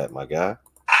super chat, my guy.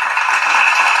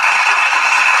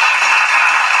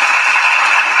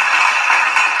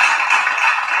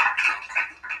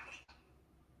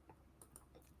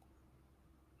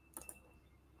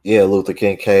 Yeah, Luther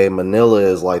King K. Manila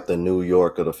is like the New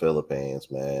York of the Philippines,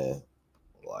 man.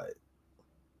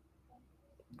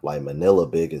 Like, Manila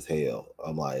big as hell.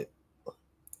 I'm like,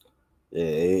 yeah,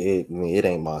 it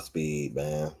ain't my speed,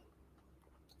 man.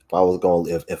 If I was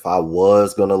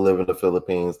gonna live in the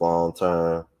Philippines long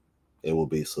term, it would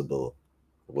be Cebu,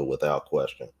 without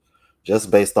question.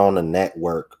 Just based on the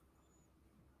network,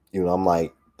 I'm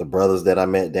like the brothers that I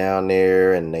met down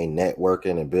there, and they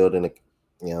networking and building. You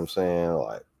know what I'm saying?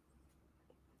 Like,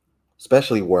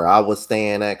 especially where I was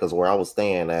staying at, because where I was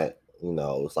staying at,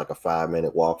 it's like a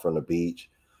 5-minute walk from the beach.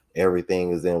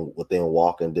 Everything is within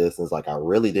walking distance. Like I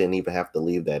really didn't even have to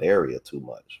leave that area too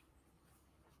much.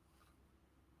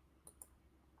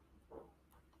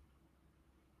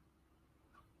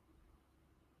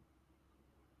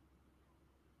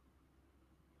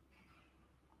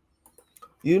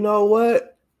 You know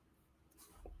what?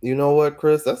 You know what,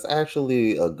 Chris? That's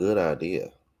actually a good idea.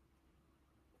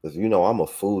 Because I'm a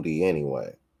foodie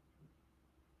anyway.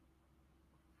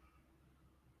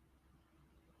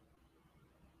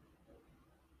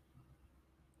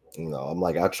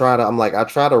 I try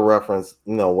to reference,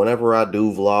 whenever I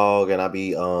do vlog and I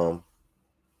be going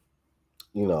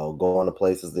to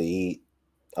places to eat.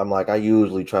 I'm like, I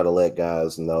usually try to let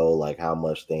guys know like how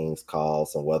much things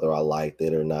cost and whether I liked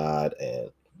it or not, and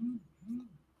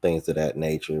things of that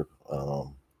nature.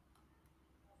 Um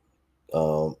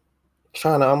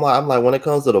I'm like when it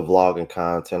comes to the vlogging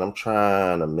content, I'm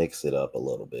trying to mix it up a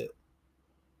little bit.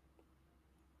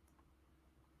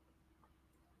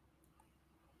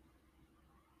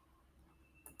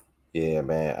 Yeah,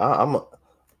 man.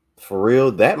 For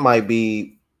real, that might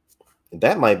be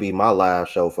my live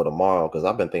show for tomorrow, because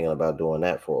I've been thinking about doing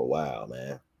that for a while,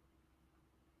 man.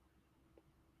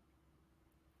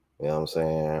 You know what I'm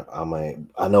saying?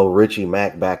 I know Richie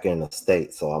Mack back in the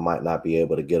States, so I might not be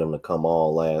able to get him to come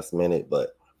on last minute,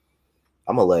 but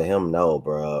I'm gonna let him know,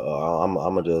 bro. I'm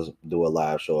gonna just do a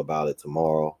live show about it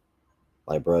tomorrow.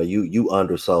 Like, bro, you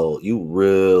undersold. You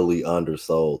really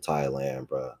undersold Thailand,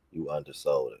 bro. You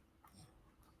undersold it.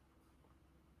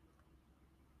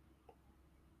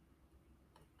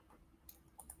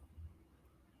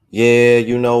 Yeah,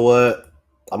 you know what?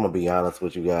 I'm gonna be honest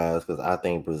with you guys because I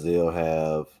think Brazil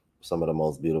have some of the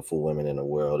most beautiful women in the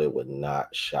world. It would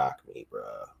not shock me,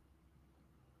 bruh.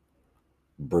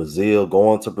 Brazil,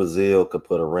 going to Brazil could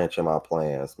put a wrench in my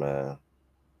plans, man.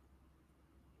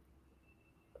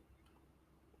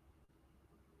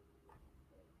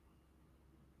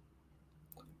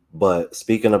 But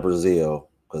speaking of Brazil,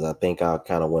 because I think I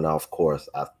kind of went off course.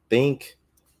 I think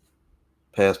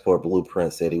Passport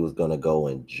Blueprint said he was gonna go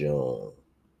in June,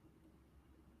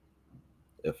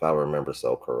 if I remember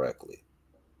so correctly.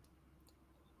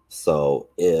 So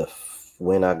if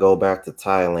when I go back to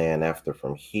Thailand after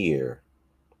from here,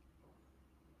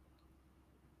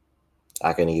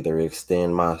 I can either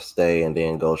extend my stay and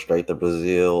then go straight to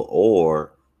Brazil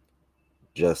or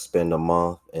just spend a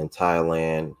month in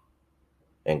Thailand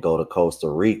and go to Costa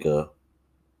Rica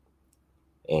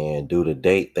and do the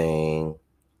date thing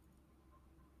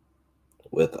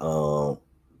with your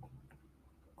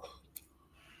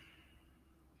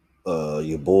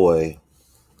boy,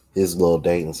 his little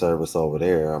dating service over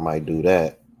there. I might do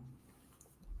that.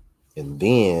 And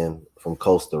then from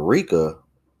Costa Rica,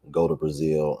 go to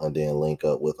Brazil and then link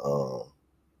up with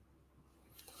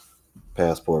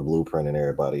Passport Blueprint and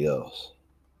everybody else.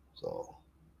 So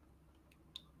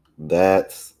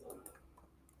that's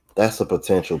a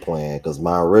potential plan because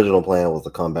my original plan was to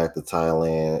come back to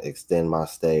Thailand, extend my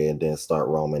stay, and then start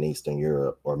roaming Eastern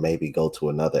Europe, or maybe go to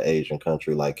another Asian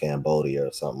country like Cambodia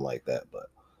or something like that. But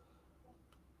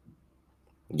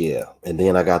yeah, and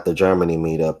then I got the Germany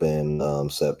meetup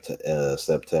in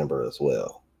September as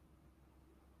well.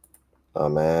 Oh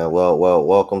man, well,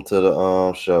 welcome to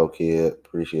the show, kid.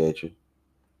 Appreciate you.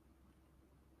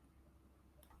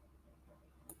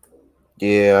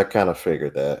 Yeah, I kind of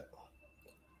figured that.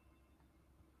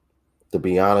 To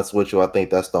be honest with you, I think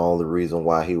that's the only reason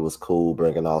why he was cool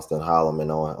bringing Austin Holloman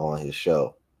on his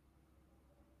show.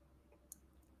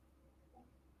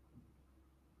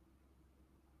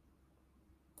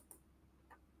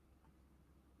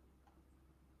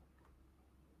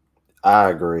 I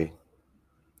agree.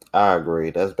 I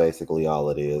agree. That's basically all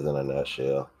it is in a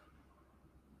nutshell.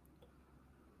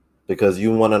 Because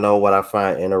you want to know what I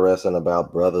find interesting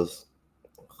about brothers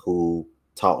who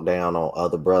talk down on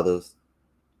other brothers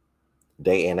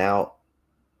dating out.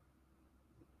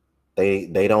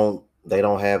 They don't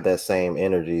have that same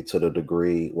energy to the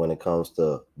degree when it comes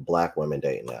to black women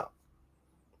dating out.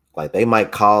 Like they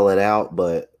might call it out,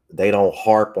 but they don't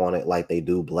harp on it like they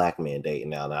do black men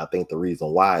dating out. And I think the reason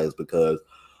why is because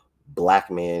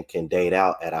black men can date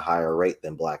out at a higher rate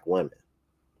than black women.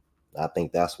 I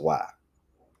think that's why.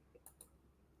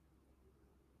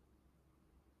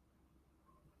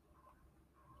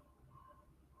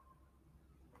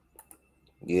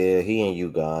 Yeah, he in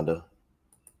Uganda.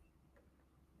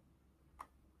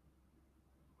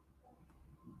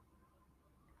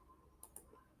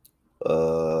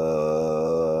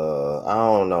 I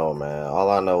don't know, man. All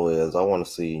I know is I want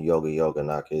to see Yoga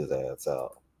knock his ass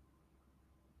out.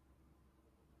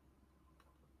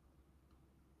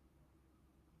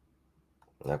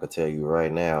 And I can tell you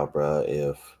right now, bro,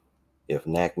 if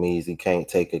Nack Measy can't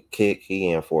take a kick, he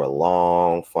in for a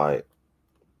long fight.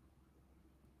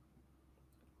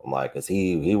 I'm like, cause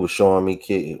he was showing me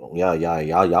kick.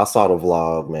 Y'all saw the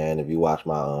vlog, man. If you watch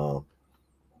my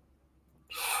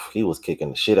he was kicking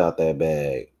the shit out that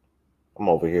bag. I'm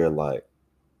over here like,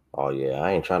 oh yeah,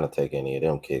 I ain't trying to take any of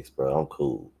them kicks, bro. I'm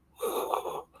cool.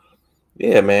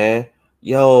 Yeah, man.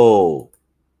 Yo,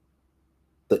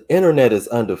 the internet is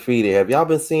undefeated. Have y'all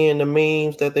been seeing the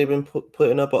memes that they've been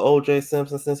putting up of OJ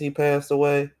Simpson since he passed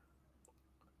away?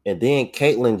 And then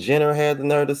Caitlyn Jenner had the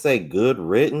nerve to say good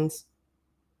riddance.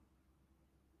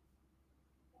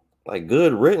 Like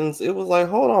good riddance. It was like,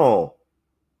 hold on.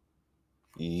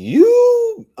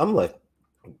 You I'm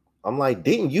like,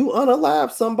 didn't you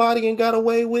unalive somebody and got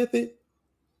away with it?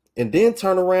 And then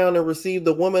turn around and receive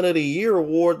the Woman of the Year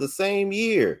award the same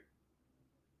year.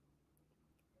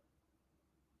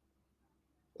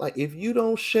 Like, if you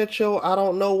don't shut your I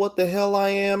don't know what the hell I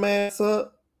am ass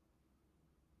up,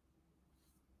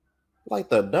 like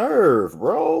the nerve,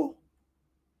 bro.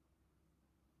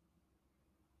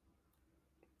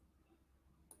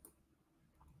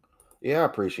 Yeah, I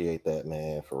appreciate that,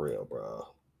 man. For real, bro.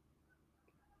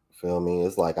 Feel me?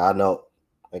 It's like I know.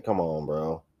 Hey, come on,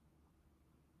 bro.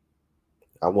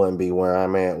 I wouldn't be where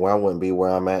I'm at. Well, I wouldn't be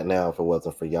where I'm at now if it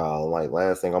wasn't for y'all. Like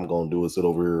last thing I'm gonna do is sit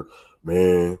over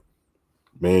here,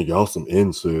 man, y'all some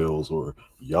incels or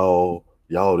y'all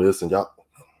this and y'all.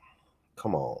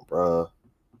 Come on, bro.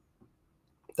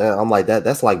 I'm like that.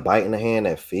 That's like biting the hand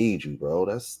that feeds you, bro.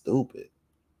 That's stupid.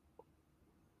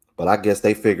 But I guess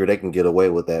they figure they can get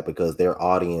away with that because their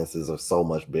audiences are so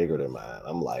much bigger than mine.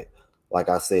 I'm like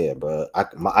I said, bro, I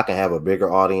can have a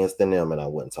bigger audience than them, and I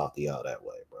wouldn't talk to y'all that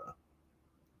way,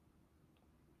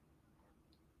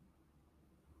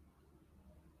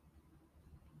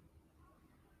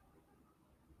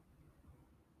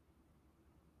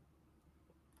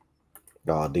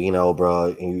 bro. Dino,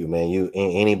 bro,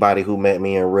 anybody who met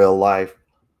me in real life,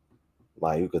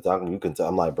 like you can tell.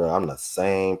 I'm like, bro, I'm the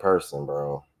same person,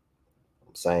 bro.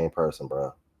 Same person,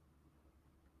 bro.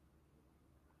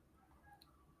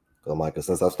 I'm like,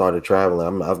 since I started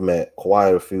traveling, I've met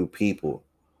quite a few people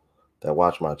that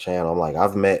watch my channel. I'm like,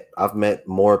 I've met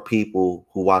more people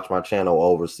who watch my channel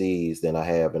overseas than I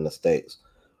have in the States.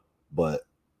 But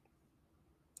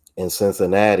in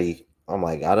Cincinnati, I'm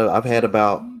like, I've had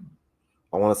about,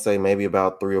 I want to say maybe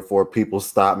about 3 or 4 people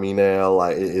stop me now.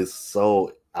 Like it's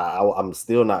so I'm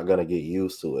still not gonna get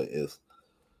used to it.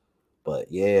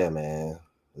 But yeah, man,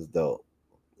 it's dope.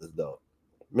 It's dope.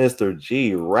 Mr.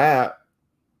 G Rap,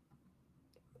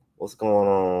 what's going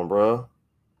on, bro?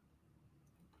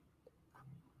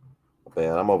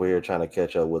 Man, I'm over here trying to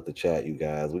catch up with the chat, you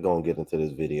guys. We're gonna get into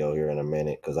this video here in a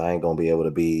minute because I ain't gonna be able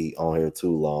to be on here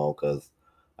too long because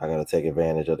I gotta take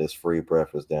advantage of this free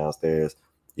breakfast downstairs.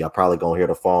 Y'all probably gonna hear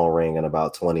the phone ring in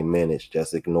about 20 minutes.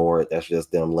 Just ignore it. That's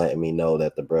just them letting me know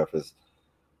that the breakfast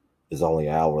is only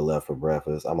an hour left for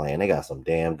breakfast. I'm like, and they got some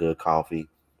damn good coffee.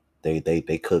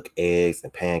 They cook eggs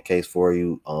and pancakes for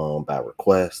you by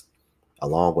request,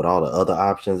 along with all the other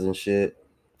options and shit.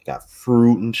 Got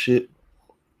fruit and shit.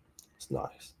 It's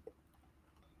nice.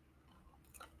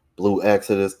 Blue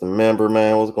Exodus, the member,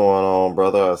 man. What's going on,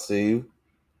 brother? I see you.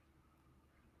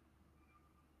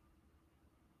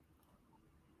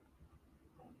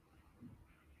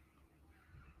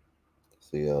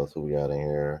 See else who we got in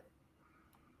here.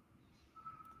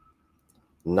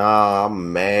 Nah,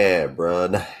 I'm mad,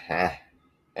 bro.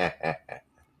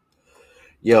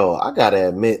 Yo, I gotta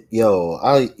admit,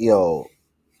 I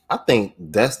think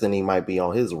Destiny might be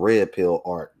on his red pill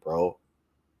arc, bro.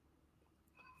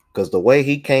 Because the way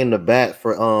he came to bat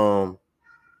for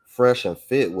Fresh and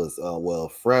Fit was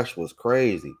Fresh was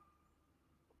crazy.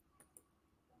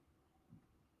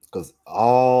 Because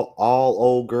all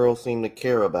old girls seem to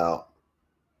care about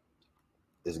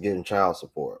is getting child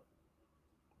support.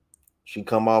 She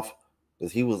come off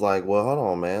because he was like, well, hold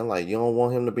on, man. Like, you don't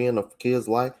want him to be in the kid's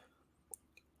life.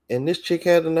 And this chick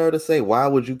had the nerve to say, why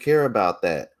would you care about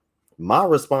that? My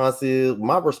response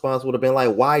would have been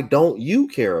like, why don't you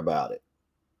care about it?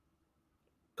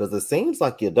 Because it seems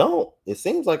like you don't. It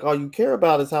seems like all you care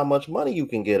about is how much money you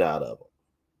can get out of them.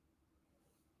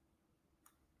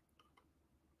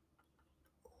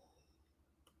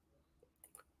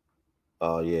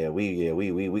 Oh yeah,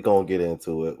 we gonna get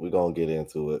into it. We gonna get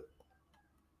into it.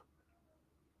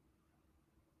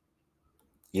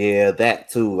 Yeah, that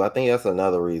too. I think that's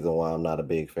another reason why I'm not a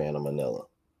big fan of Manila.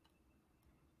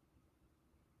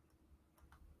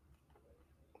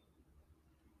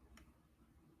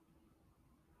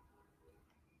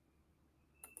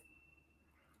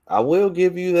 I will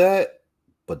give you that,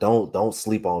 but don't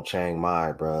sleep on Chiang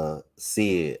Mai, bro.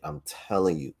 See it. I'm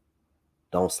telling you,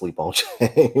 don't sleep on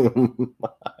Chiang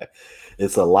Mai.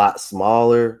 It's a lot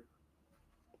smaller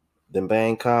than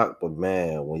Bangkok, but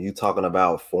man, when you talking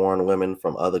about foreign women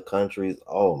from other countries,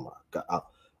 oh my god,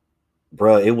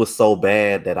 bro, it was so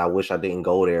bad that I wish I didn't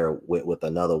go there with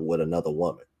another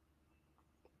woman.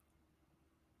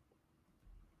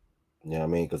 You know what I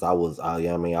mean? Because I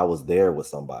was there with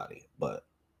somebody, but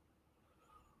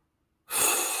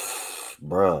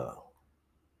bruh.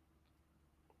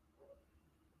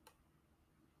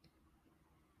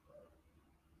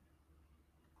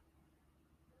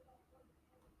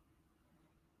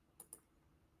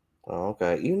 Oh,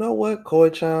 okay. You know what,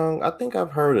 Koi Chang? I think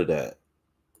I've heard of that.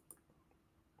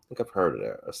 I think I've heard of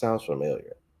that. It sounds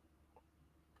familiar.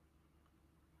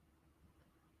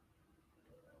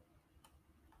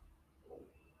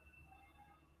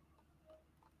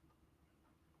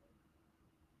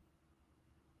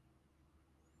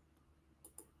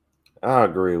 I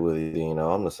agree with you. You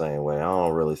know, I'm the same way. I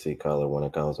don't really see color when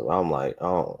it comes to. I'm like,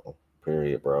 oh,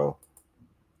 period, bro.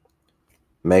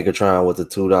 Megatron with the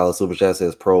 $2 super chat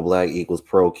says pro black equals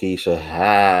pro Keisha.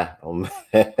 Ha! I'm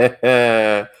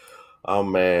mad.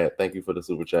 I'm mad. Thank you for the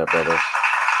super chat, brother.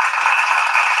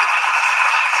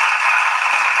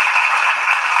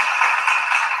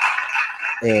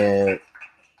 And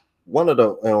one of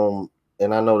the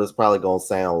and I know this probably gonna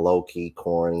sound low key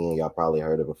corny, and y'all probably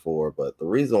heard it before, but the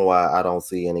reason why I don't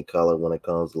see any color when it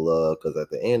comes to love, because at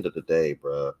the end of the day,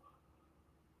 bro,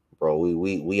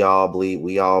 we all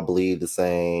bleed the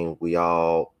same. We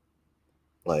all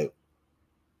Like,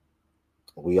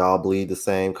 we all bleed the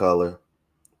same color.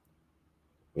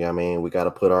 You know what I mean? We got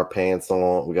to put our pants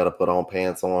on. We got to put on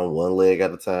pants on one leg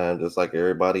at a time, just like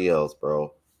everybody else,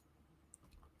 bro.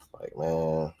 Like,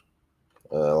 man,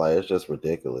 like, it's just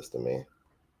ridiculous to me.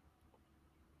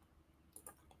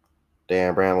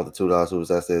 Dan Brown with the $2 super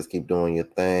that says, keep doing your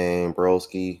thing,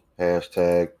 broski.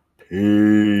 Hashtag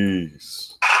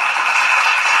peace.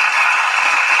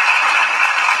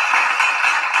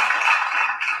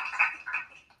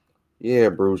 Yeah,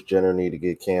 Bruce Jenner need to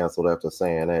get canceled after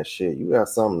saying that shit. You got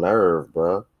some nerve,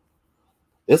 bruh.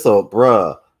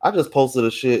 I just posted a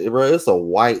shit, bruh. It's a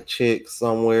white chick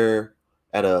somewhere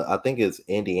at I think it's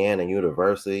Indiana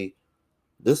University.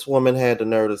 This woman had the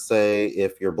nerve to say,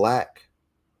 if you're black,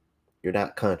 you're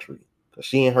not country.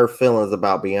 She and her feelings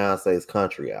about Beyonce's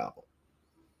country album.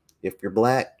 If you're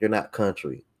black, you're not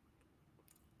country.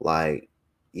 Like,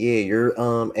 yeah, your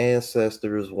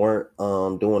ancestors weren't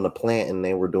doing the planting,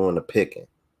 they were doing the picking.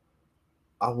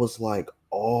 I was like,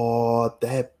 oh,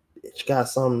 that bitch got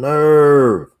some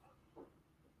nerve.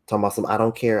 Talking about some, I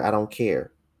don't care, I don't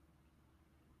care.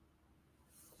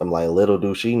 I'm like, little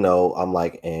do she know. I'm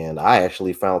like, and I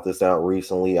actually found this out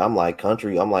recently. I'm like,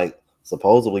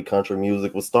 supposedly country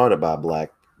music was started by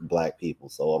black people.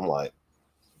 So I'm like,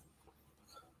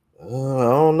 I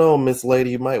don't know, Miss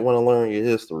Lady, you might want to learn your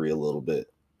history a little bit.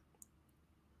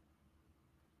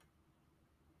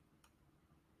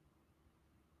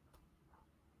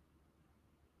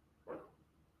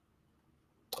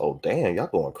 Oh, damn, y'all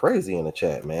going crazy in the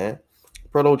chat, man.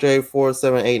 Proto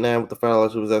J4789 with the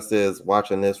 $5 that says,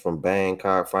 watching this from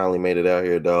Bangkok, finally made it out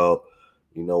here, dog.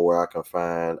 You know where I can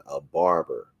find a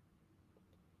barber?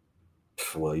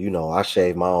 Well, you know, I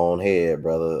shave my own head,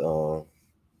 brother.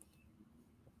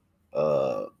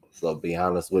 So be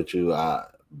honest with you,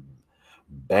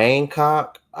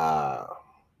 Bangkok, I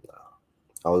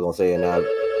was gonna say it now.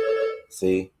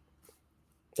 See,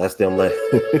 that's them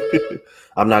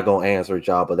I'm not gonna answer it,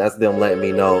 y'all, but that's them letting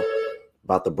me know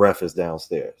about the breakfast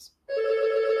downstairs.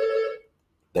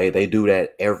 They do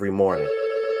that every morning.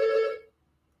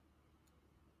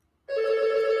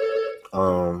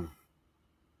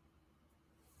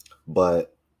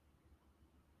 But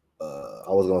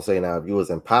I was gonna say, now, if you was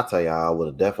in Pattaya, I would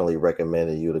have definitely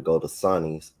recommended you to go to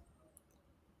Sonny's.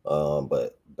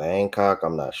 But Bangkok,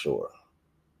 I'm not sure.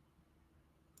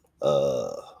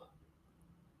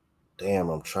 Damn,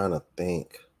 I'm trying to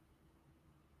think.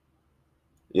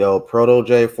 Yo, Proto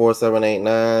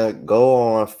J4789, go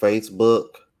on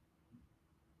Facebook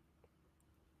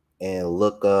and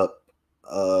look up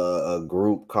a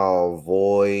group called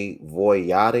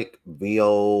Voyatic,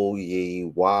 Voyatic,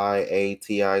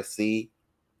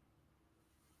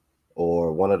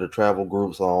 or one of the travel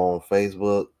groups on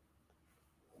Facebook.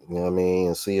 You know what I mean?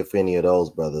 And see if any of those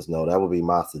brothers know. That would be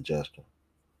my suggestion.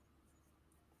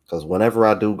 Because whenever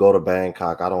I do go to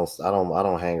Bangkok, I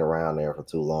don't hang around there for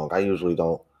too long. I usually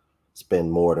don't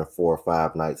spend more than 4 or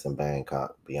 5 nights in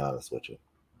Bangkok, to be honest with you.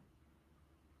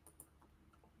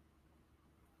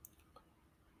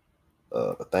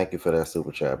 But thank you for that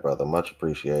super chat, brother. Much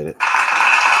appreciated.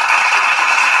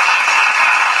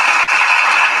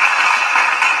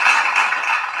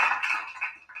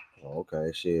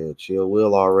 Okay, shit. Chill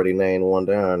Will already named one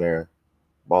down there.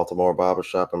 Baltimore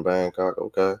Barbershop in Bangkok.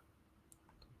 Okay.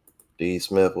 D.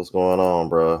 Smith, what's going on,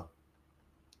 bro?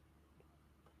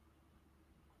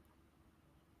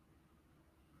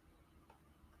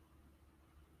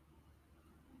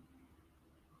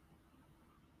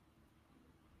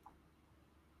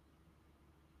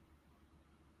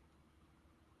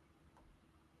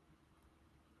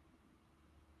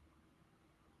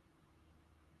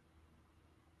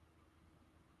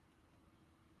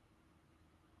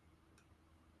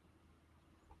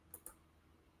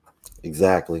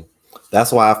 Exactly.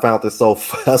 That's why I found this so.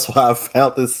 That's why I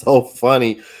found this so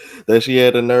funny that she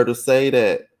had the nerve to say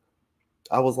that.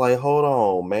 I was like, hold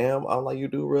on, ma'am. I'm like, you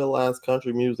do realize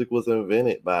country music was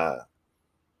invented by,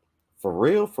 for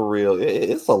real, for real.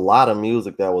 It's a lot of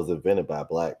music that was invented by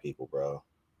black people, bro.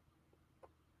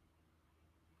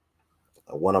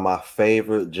 One of my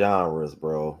favorite genres,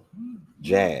 bro,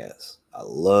 jazz. I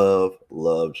love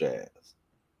jazz.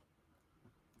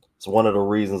 It's one of the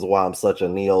reasons why I'm such a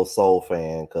neo soul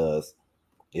fan. Because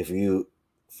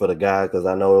for the guy, because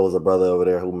I know it was a brother over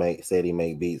there who said he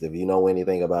made beats. If you know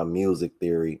anything about music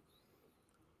theory,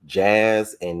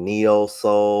 jazz and neo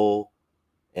soul,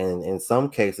 and in some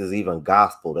cases even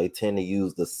gospel, they tend to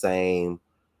use the same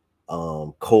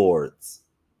chords,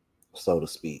 so to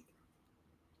speak.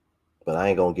 But I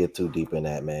ain't gonna get too deep in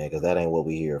that, man, because that ain't what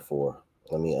we here for.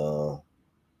 Let me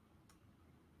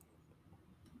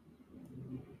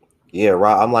Yeah,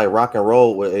 I'm like rock and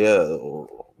roll. Yeah,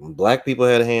 black people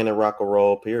had a hand in rock and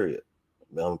roll. Period.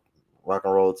 Rock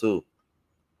and roll too.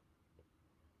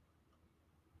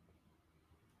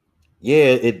 Yeah,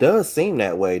 it does seem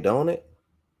that way, don't it?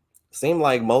 Seem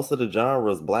like most of the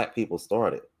genres black people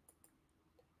started.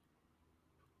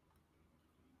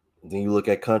 Then you look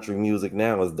at country music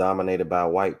now, it's dominated by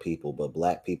white people, but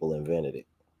black people invented it.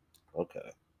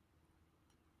 Okay.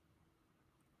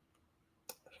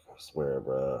 I swear,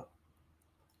 bro.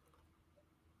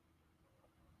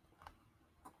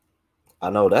 I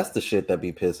know that's the shit that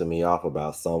be pissing me off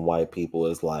about some white people.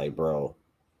 It's like, bro,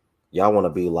 y'all want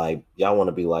to be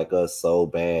like us so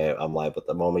bad. I'm like, but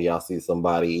the moment y'all see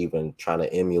somebody even trying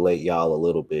to emulate y'all a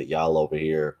little bit, y'all over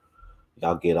here,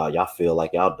 y'all get out, y'all feel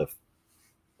like y'all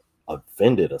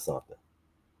offended or something.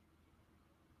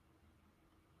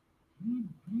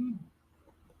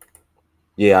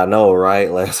 Yeah, I know,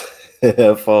 right? Last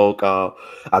phone call.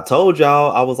 I told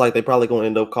y'all I was like they probably gonna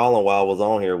end up calling while I was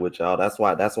on here with y'all. That's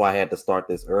why I had to start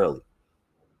this early.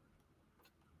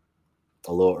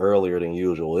 A little earlier than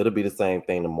usual. It'll be the same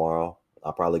thing tomorrow.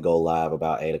 I'll probably go live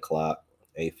about 8 o'clock,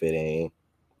 8:15.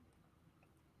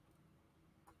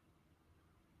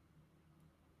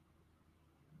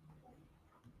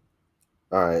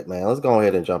 All right, man. Let's go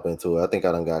ahead and jump into it. I think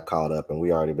I done got caught up and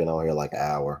we already been on here like an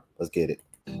hour. Let's get it.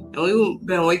 And we've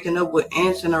been waking up with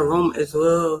ants in our room as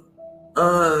well.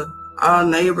 Our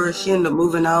neighbor, she ended up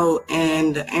moving out,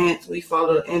 and the ants, we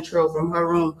followed the intro from her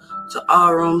room to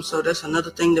our room. So that's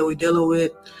another thing that we're dealing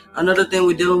with. Another thing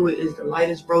we're dealing with is the light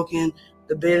is broken,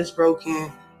 the bed is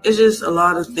broken. It's just a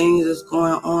lot of things that's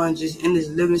going on just in this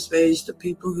living space. The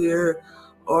people here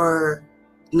are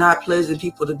not pleasant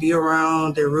people to be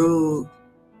around. They're rude.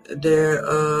 They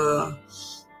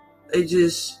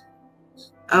just,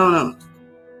 I don't know.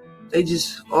 They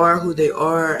just are who they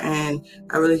are, and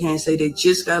I really can't say they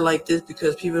just got like this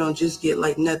because people don't just get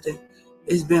like nothing.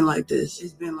 It's been like this.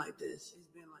 It's been like this. It's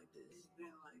been like this. It's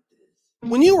been like this.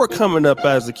 When you were coming up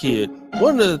as a kid,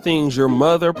 one of the things your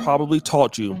mother probably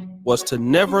taught you was to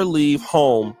never leave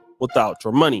home without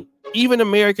your money. Even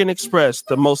American Express,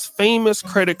 the most famous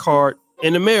credit card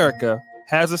in America,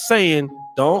 has a saying,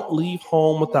 don't leave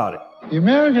home without it. The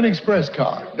American Express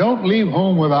card, don't leave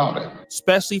home without it.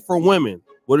 Especially for women.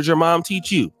 What does your mom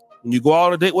teach you? When you go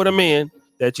on a date with a man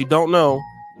that you don't know,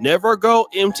 never go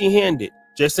empty-handed.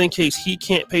 Just in case he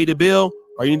can't pay the bill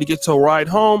or you need to get to a ride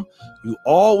home, you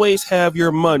always have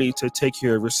your money to take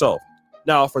care of yourself.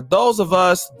 Now, for those of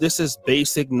us, this is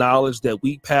basic knowledge that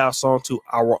we pass on to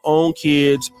our own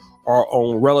kids, our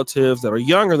own relatives that are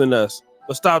younger than us.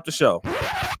 But stop the show.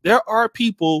 There are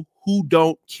people who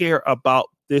don't care about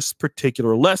this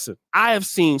particular lesson. I have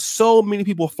seen so many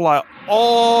people fly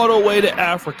all the way to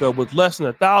Africa with less than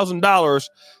 $1,000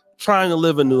 trying to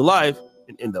live a new life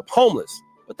and end up homeless.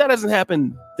 But that doesn't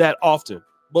happen that often.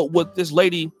 But with this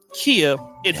lady, Kia,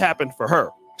 it happened for her.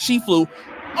 She flew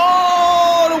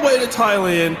all the way to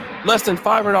Thailand, less than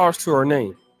 $500 to her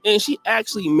name. And she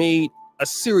actually made a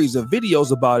series of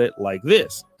videos about it like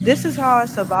this. This is how I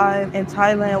survived in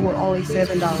Thailand with only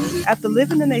 $7. After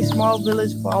living in a small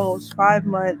village for almost 5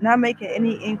 months, not making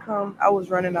any income, I was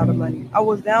running out of money. I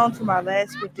was down to my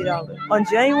last $50. On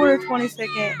January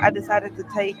 22nd, I decided to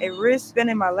take a risk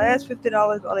spending my last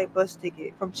 $50 on a bus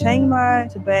ticket from Chiang Mai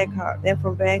to Bangkok, then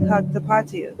from Bangkok to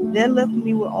Pattaya. That left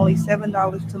me with only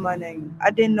 $7 to my name. I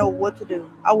didn't know what to do.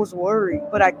 I was worried,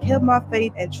 but I kept my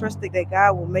faith and trusted that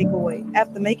God would make a way.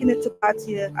 After making it to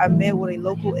Pattaya, I met with a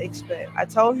local expat. I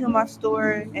told him my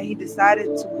story and he decided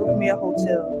to book me a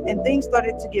hotel, and things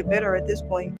started to get better at this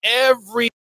point.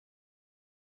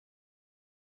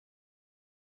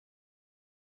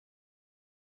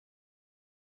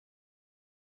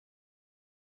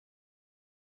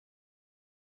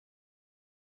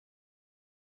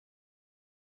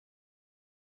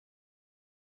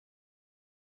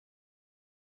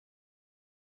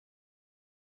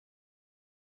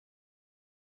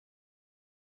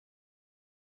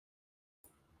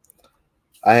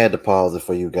 I had to pause it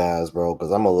for you guys, bro,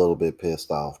 because I'm a little bit pissed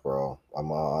off, bro.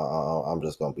 I'm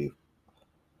just gonna be.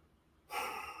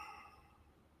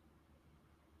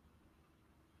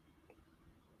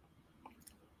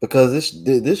 Because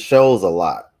this shows a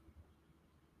lot.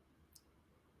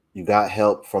 You got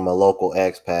help from a local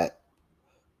expat.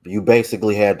 You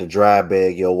basically had to dry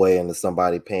bag your way into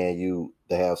somebody paying you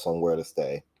to have somewhere to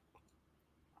stay.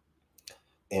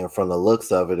 And from the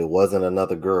looks of it, it wasn't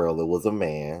another girl, it was a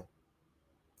man.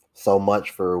 So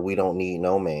much for we don't need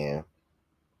no man.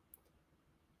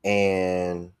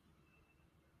 And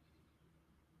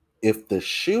if the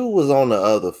shoe was on the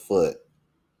other foot,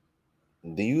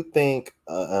 Do you think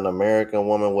an American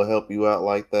woman will help you out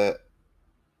like that?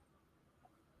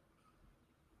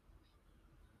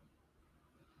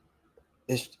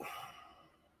 It's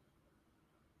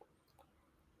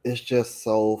just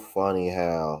so funny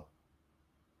how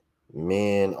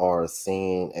men are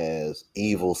seen as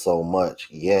evil so much,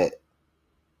 yet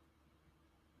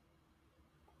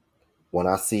when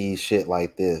I see shit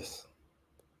like this,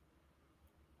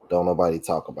 don't nobody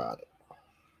talk about it.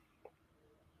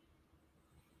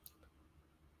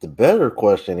 The better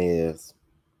question is,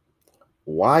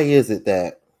 why is it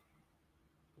that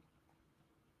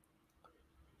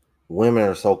women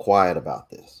are so quiet about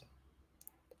this?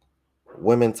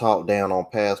 Women talk down on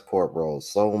passport bros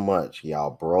so much.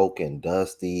 Y'all broke and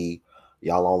dusty.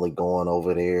 Y'all only going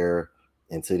over there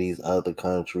into these other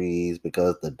countries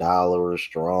because the dollar is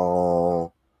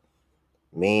strong.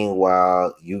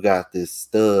 Meanwhile, you got this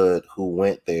stud who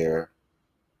went there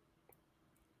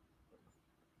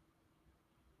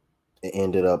and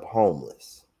ended up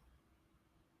homeless.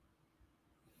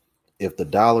 If the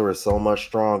dollar is so much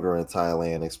stronger in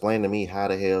Thailand, explain to me how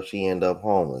the hell she ended up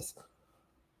homeless.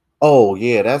 Oh,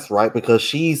 yeah, that's right, because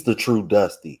she's the true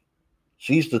Dusty.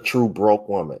 She's the true broke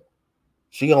woman.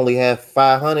 She only had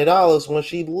 $500 when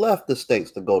she left the States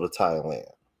to go to Thailand.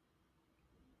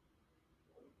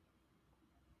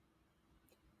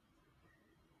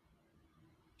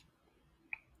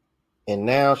 And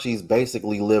now she's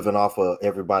basically living off of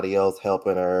everybody else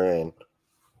helping her. And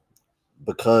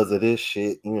because of this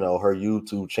shit, you know, her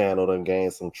YouTube channel done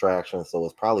gained some traction. So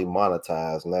it's probably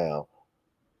monetized now.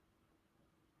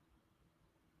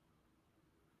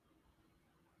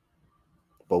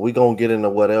 But we gonna get into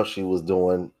what else she was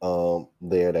doing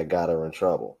there that got her in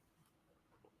trouble.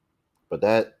 But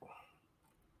that,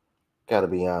 gotta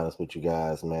be honest with you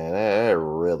guys, man, that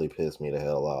really pissed me the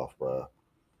hell off, bro.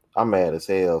 I'm mad as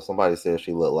hell. Somebody said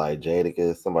she looked like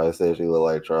Jadakiss. Somebody said she looked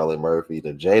like Charlie Murphy.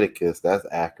 The Jadakiss, that's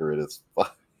accurate as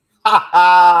fuck.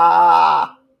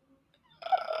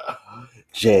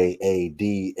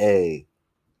 Jada.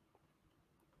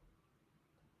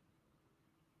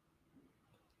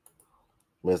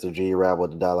 Mr. G Rap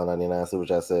with the $1.99 super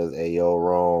chat says, "Hey yo,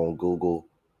 wrong. Google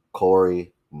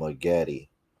Corey Maggette."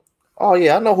 Oh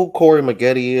yeah, I know who Corey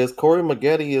Maggette is. Corey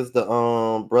Maggette is the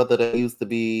brother that used to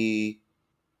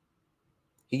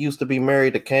be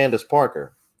married to Candace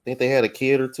Parker. I think they had a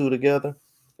kid or two together.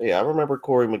 Yeah, I remember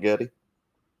Corey Maggette.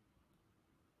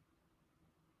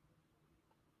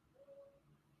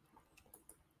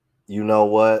 You know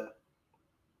what?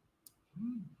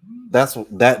 That's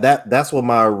what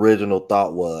my original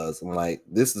thought was. I'm like,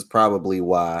 this is probably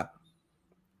why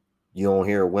you don't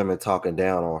hear women talking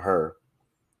down on her,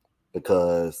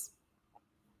 because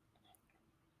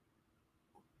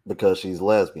she's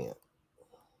lesbian.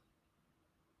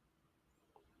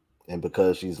 And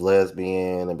because she's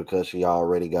lesbian and because she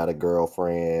already got a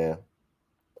girlfriend,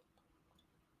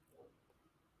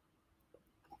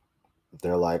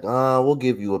 they're like, we'll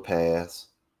give you a pass.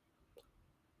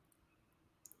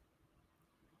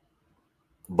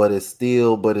 But it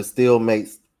still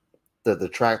makes the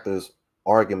detractors'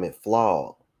 argument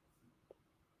flawed.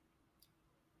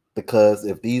 Because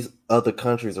if these other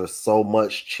countries are so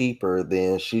much cheaper,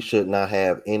 then she should not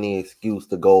have any excuse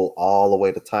to go all the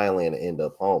way to Thailand and end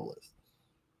up homeless.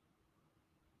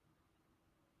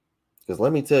 Because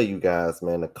let me tell you guys,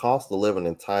 man, the cost of living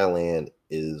in Thailand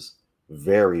is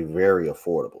very, very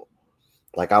affordable.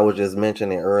 Like I was just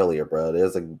mentioning earlier, bro.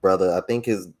 There's a brother, I think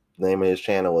his name of his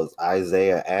channel was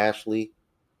Isaiah Ashley.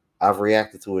 I've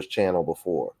reacted to his channel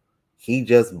before. He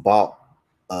just bought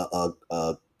a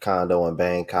condo in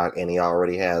Bangkok, and he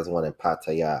already has one in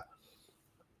Pattaya.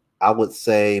 I would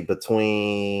say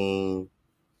between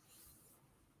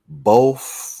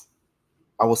both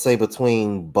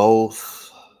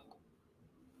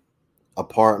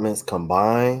apartments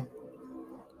combined,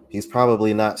 he's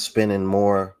probably not spending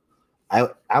more.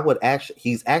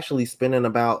 He's actually spending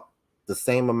about the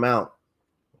same amount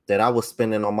that I was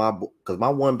spending on because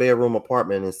my 1-bedroom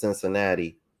apartment in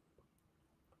Cincinnati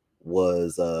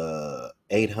was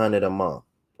 $800 a month,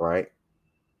 right?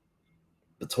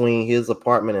 Between his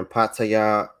apartment in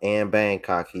Pattaya and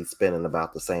Bangkok, he's spending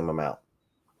about the same amount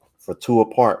for 2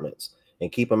 apartments.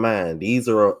 And keep in mind, these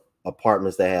are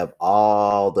apartments that have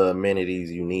all the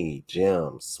amenities you need: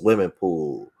 gym, swimming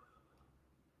pool,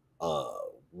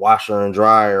 washer and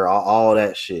dryer, all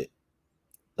that shit.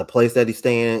 The place that he's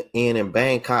staying in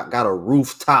Bangkok got a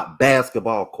rooftop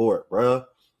basketball court, bro.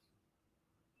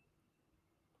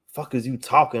 Fuck is you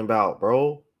talking about,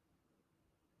 bro?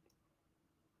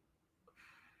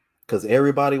 Because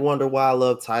everybody wonder why I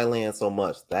love Thailand so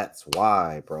much. That's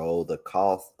why, bro. The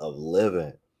cost of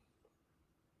living.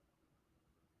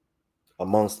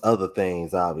 amongst other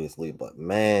things, obviously. But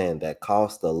man, that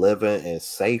cost of living and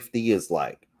safety is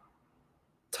like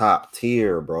top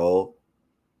tier, bro.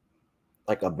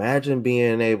 Like, imagine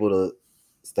being able to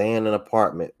stay in an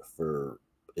apartment for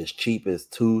as cheap as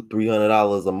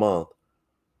 $200-300 a month,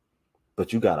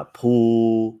 but you got a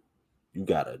pool, you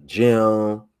got a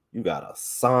gym, you got a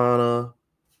sauna.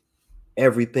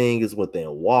 Everything is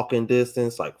within walking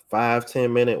distance, like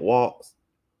 5-10 minute walks.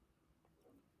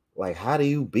 Like, how do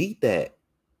you beat that?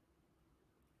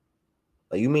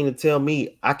 Like, you mean to tell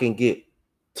me I can get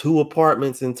 2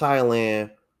 apartments in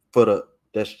Thailand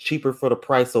that's cheaper for the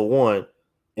price of one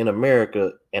in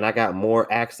America, and I got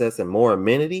more access and more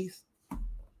amenities?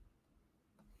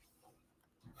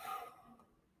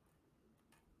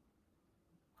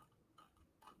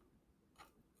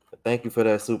 Thank you for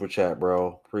that super chat,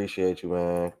 bro. Appreciate you,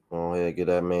 man. Go ahead, get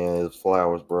that man his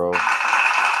flowers, bro.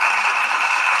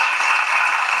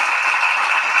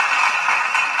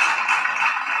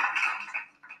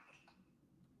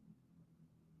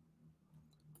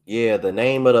 Yeah, the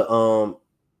name of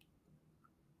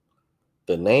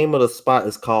the spot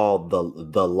is called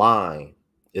the Line.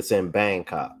 It's in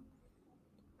Bangkok.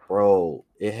 Bro,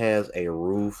 it has a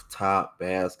rooftop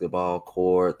basketball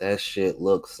court. That shit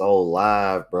looks so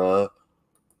live, bro.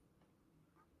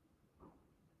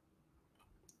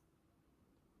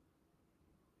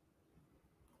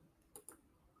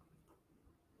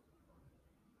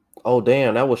 Oh,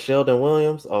 damn, that was Sheldon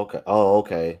Williams? Okay. Oh,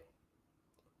 okay.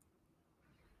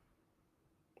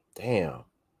 Damn.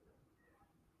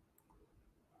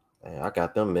 Man, I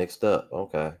got them mixed up.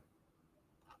 Okay.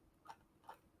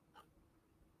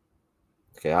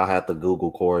 Okay, I'll have to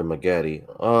Google Corey Maggette.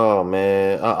 Oh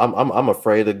man, I'm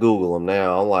afraid to Google him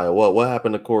now. I'm like, what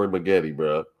happened to Corey Maggette,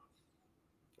 bro?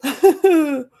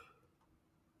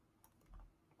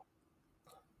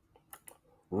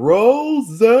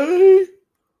 Rose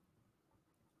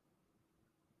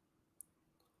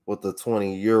with the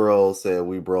 20 euros said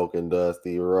we broke and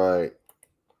dusty, right?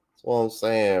 That's what I'm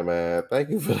saying, man. Thank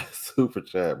you for that super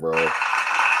chat, bro. Yo,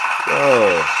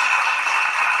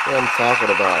 what I'm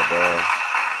talking about, bro.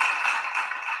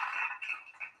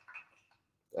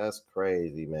 That's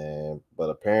crazy, man. But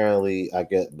apparently,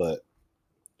 but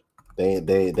they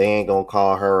ain't gonna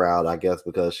call her out, I guess,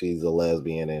 because she's a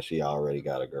lesbian and she already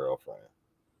got a girlfriend.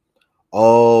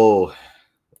 Oh.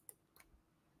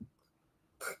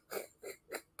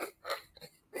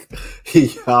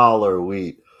 Y'all are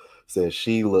weak. Says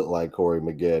she looked like Corey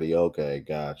Maggette. Okay,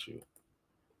 got you.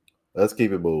 Let's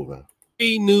keep it moving.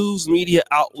 A news media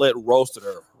outlet roasted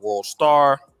her. World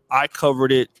Star, I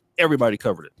covered it. Everybody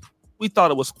covered it. We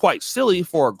thought it was quite silly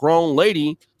for a grown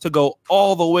lady to go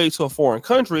all the way to a foreign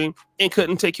country and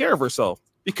couldn't take care of herself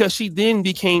because she then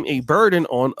became a burden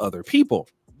on other people.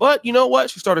 But you know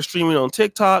what? She started streaming on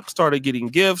TikTok, started getting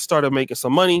gifts, started making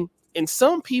some money, and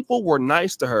some people were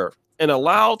nice to her and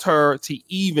allowed her to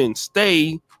even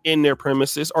stay in their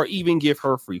premises or even give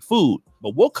her free food.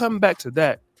 But we'll come back to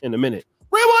that in a minute.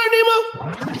 Rewind,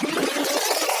 Nemo!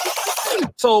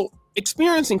 So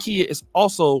experiencing Kia is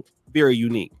also very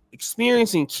unique.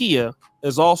 Experiencing Kia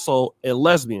is also a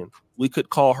lesbian. We could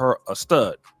call her a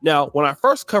stud. Now, when I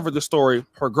first covered the story,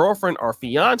 her girlfriend or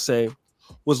fiance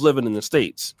was living in the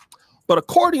States. But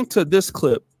according to this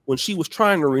clip, when she was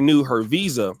trying to renew her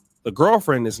visa, the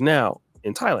girlfriend is now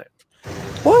in Thailand.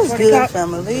 What's good,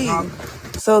 family?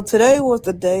 So today was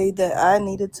the day that I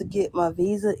needed to get my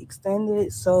visa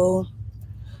extended. So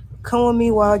come with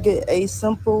me while I get a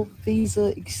simple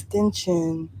visa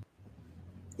extension.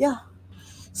 Yeah.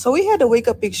 So we had to wake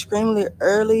up extremely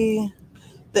early.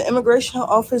 The immigration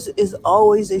office is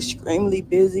always extremely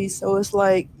busy. So it's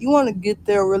like you want to get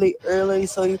there really early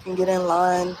so you can get in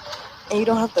line and you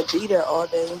don't have to be there all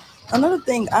day. Another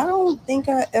thing, I don't think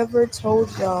I ever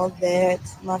told y'all that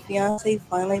my fiance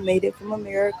finally made it from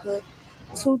America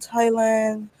to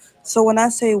Thailand. So when I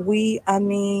say we, I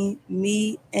mean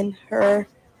me and her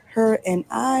and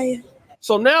I.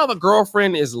 So now the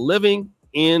girlfriend is living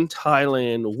in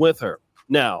Thailand with her.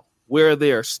 Now, where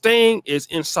they're staying is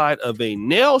inside of a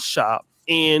nail shop,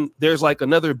 and there's like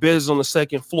another business on the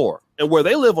second floor. And where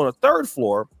they live on the third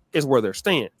floor is where they're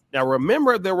staying. Now,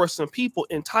 remember, there were some people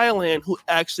in Thailand who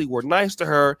actually were nice to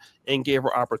her and gave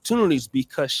her opportunities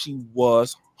because she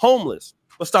was homeless.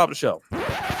 But stop the show.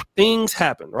 Things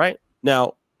happen, right?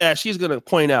 Now, as she's going to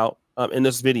point out in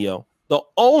this video, the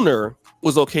owner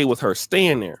was okay with her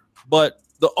staying there, but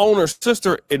the owner's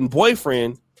sister and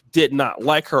boyfriend did not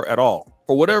like her at all.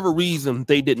 For whatever reason,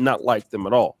 they did not like them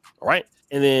at all. All right.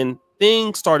 And then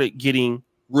things started getting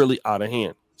really out of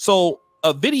hand. So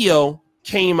a video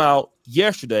came out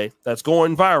yesterday that's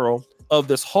going viral of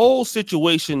this whole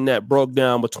situation that broke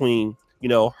down between, you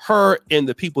know, her and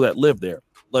the people that live there.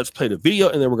 Let's play the video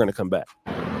and then we're going to come back.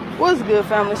 What's good,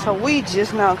 family? So we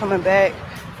just now coming back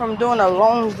from doing a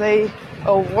long day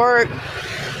of work.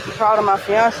 I'm proud of my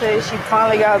fiance. She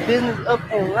finally got business up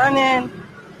and running.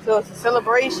 So it's a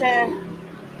celebration.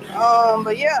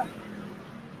 But yeah.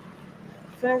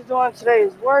 Finished doing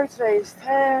today's work, today's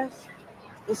task.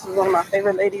 This is one of my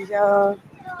favorite ladies, y'all.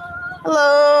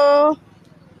 Hello.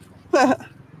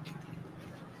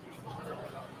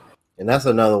 And that's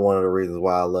another one of the reasons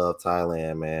why I love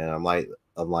Thailand, man. I'm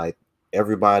like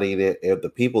everybody there, if the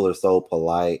people are so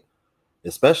polite,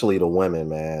 especially the women,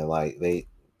 man. Like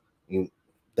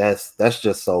that's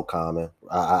just so common.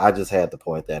 I just had to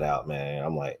point that out, man.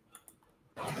 I'm like,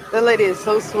 that lady is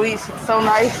so sweet, she's so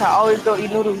nice. I always go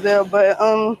eat noodles there, but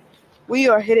we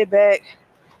are headed back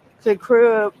to the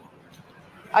crib.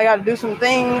 I gotta do some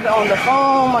things on the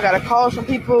phone. I gotta call some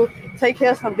people, take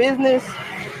care of some business.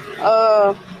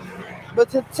 But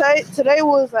today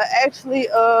was actually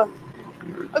a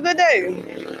good day.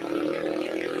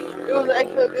 It was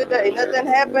actually a good day. Nothing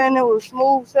happened. It was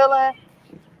smooth sailing.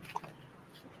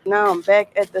 Now I'm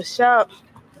back at the shop.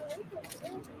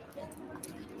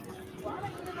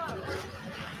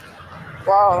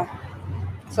 Wow.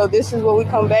 So this is what we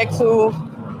come back to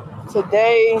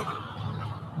today.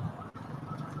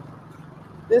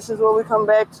 This is what we come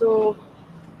back to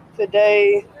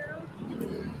today.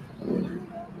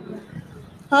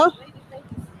 Huh?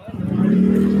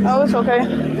 Oh, it's okay.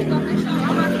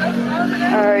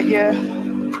 All right, yeah.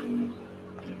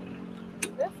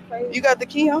 You got the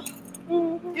key, huh?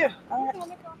 Yeah.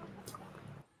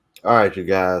 all right, you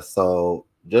guys. So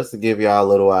just to give y'all a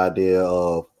little idea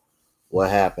of what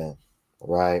happened,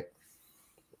 right?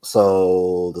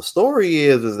 So the story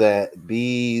is that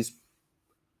these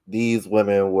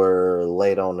women were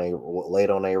late on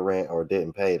their rent or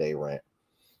didn't pay their rent.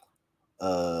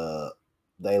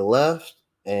 They left,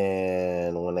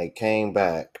 and when they came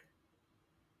back,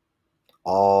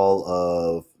 all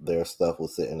of their stuff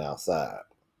was sitting outside.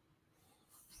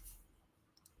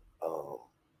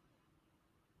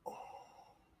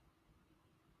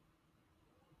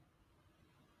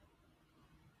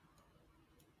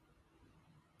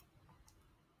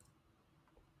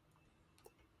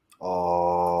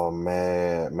 Oh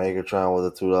man, Megatron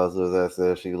with the $2 that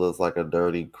says she looks like a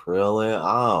dirty Krillin.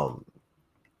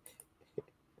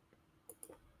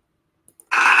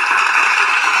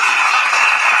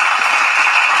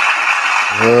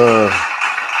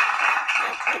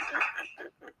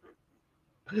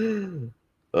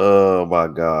 Oh my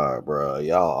god, bro.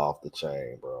 Y'all off the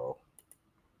chain, bro.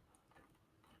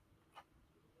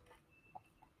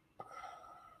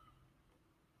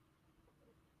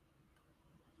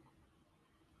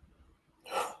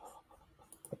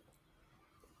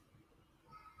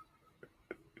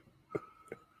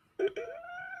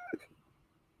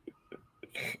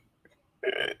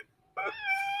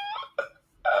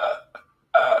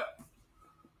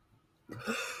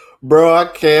 Bro, I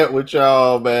can't with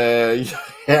y'all, man.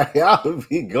 Y'all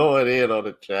be going in on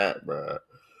the chat, bro.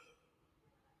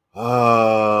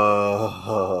 Oh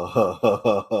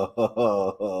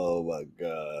my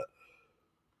god.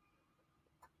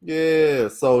 Yeah,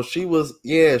 so she was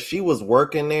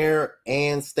working there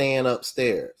and staying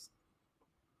upstairs.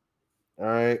 All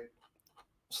right.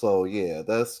 So yeah,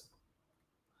 that's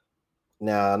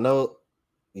now I know.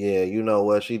 Yeah, you know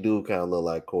what? She do kind of look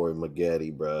like Corey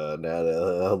Maggette, bro. Now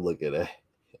that I'm looking at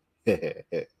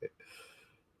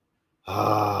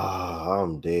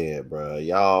I'm dead, bro.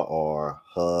 Y'all are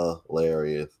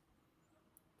hilarious.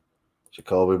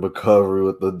 Jacoby McCovery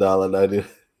with the $1.90.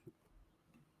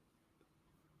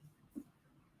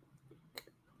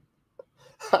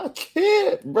 I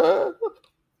can't, bro.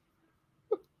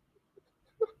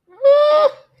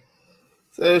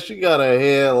 Says she got a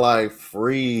head like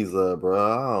Frieza,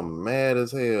 bro. I'm mad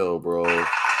as hell, bro.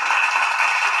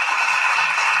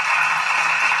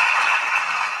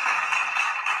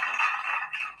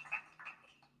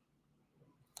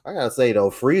 I gotta say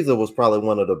though, Frieza was probably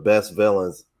one of the best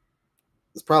villains.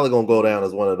 It's probably gonna go down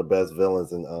as one of the best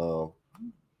villains in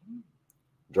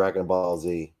Dragon Ball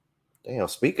Z. Damn,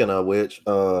 speaking of which,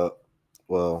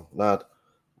 well, not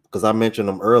because I mentioned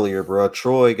them earlier, bro.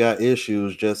 Troy got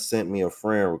issues, just sent me a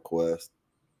friend request.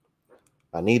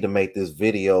 I need to make this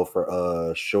video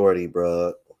for Shorty,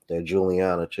 bro. That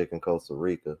Juliana chick in Costa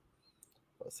Rica.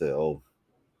 I said, oh,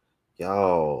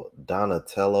 y'all,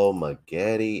 Donatello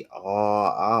Maggette.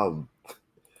 Oh,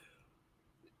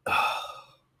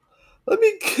 let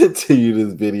me continue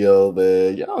this video,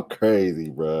 man. Y'all crazy,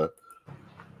 bro.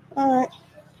 All right.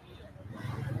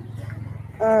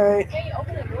 All right.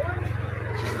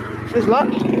 It's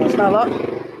locked. It's not locked.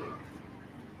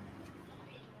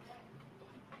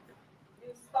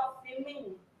 Stop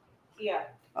filming. Yeah.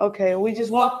 Okay, we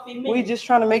just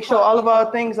trying to make sure all of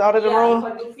our things out of the room.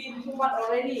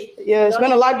 Yeah, it's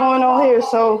been a lot going on here,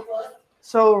 so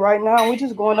right now we're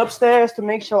just going upstairs to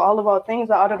make sure all of our things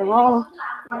are out of the room.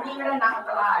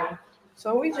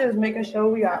 So we just making sure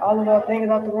we got all of our things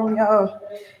out the room, y'all.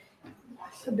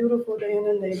 It's a beautiful day in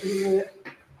the neighborhood.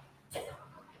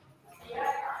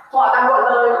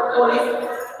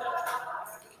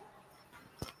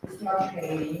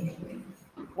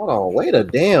 Hold on, wait a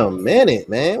damn minute,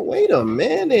 man. Wait a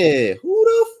minute. Who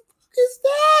the fuck is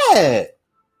that?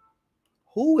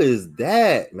 Who is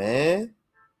that, man?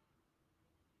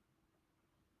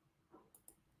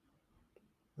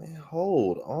 Man,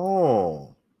 hold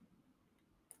on.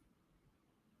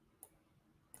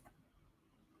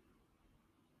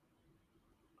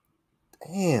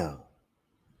 Damn.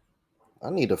 I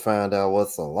need to find out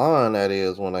what salon that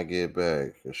is when I get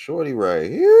back. Shorty right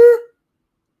here.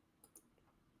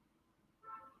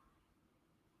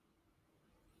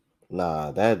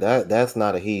 Nah, that's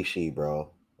not a he, she, bro.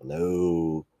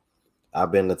 No.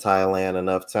 I've been to Thailand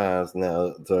enough times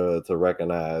now to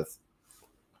recognize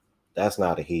that's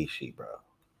not a he, she, bro.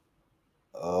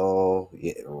 Oh,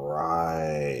 yeah,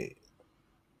 right.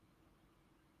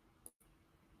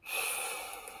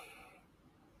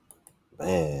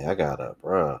 Man, I got her,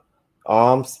 bro.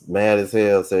 Oh, I'm mad as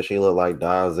hell. Said she looked like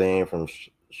Dazine from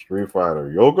Street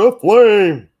Fighter. Yoga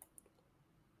Flame.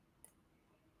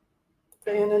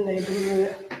 Stay in the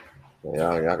neighborhood.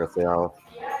 Yeah, y'all can see how.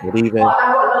 But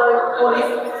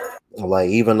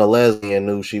even the lesbian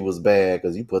knew she was bad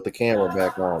because you put the camera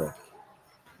back on her.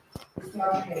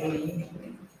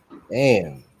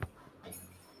 Damn.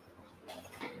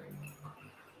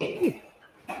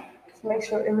 Let's make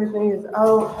sure everything is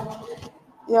out.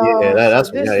 Y'all, yeah,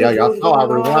 that's y'all saw I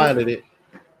rewinded it.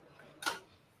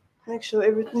 Make sure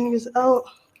everything is out.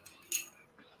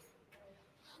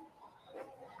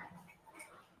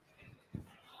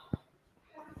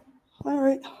 All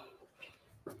right.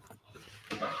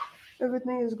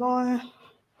 Everything is going.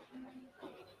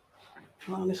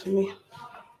 Come on, this for me.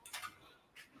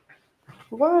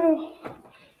 Wow.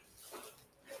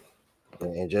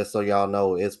 And just so y'all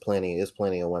know, it's plenty of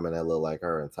women that look like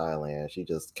her in Thailand. She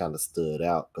just kind of stood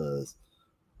out because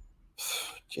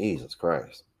Jesus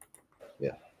Christ.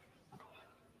 Yeah.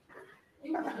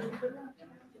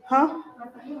 Huh?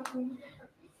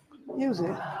 Use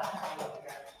it.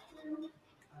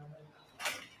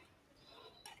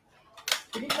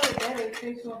 You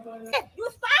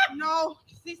stop! No,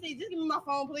 CC, just give me my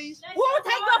phone, please. Who will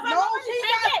take your phone? No,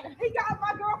 he got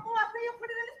my girl phone. I see him put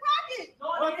it in his pocket.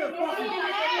 What the fuck?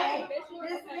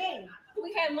 We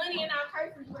had money in our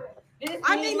purses.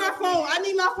 I need my phone. I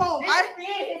need my phone. He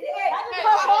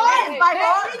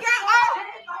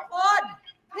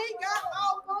got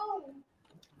our phone.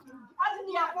 I just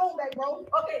need my phone back, bro.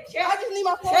 Okay, check. I just need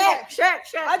my phone back. Check.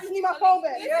 I just need my phone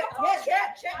back. Check.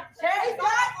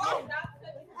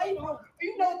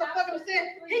 You know what the fuck I'm saying?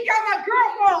 He got my girl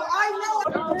phone. I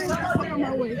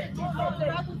know it.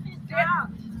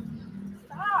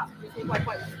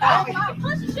 Stop.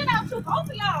 Push the shit out to both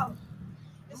of y'all.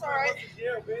 It's all right.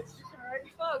 Yeah, bitch. It's all right.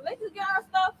 Fuck, let's just get our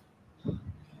stuff.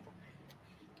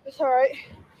 It's all right.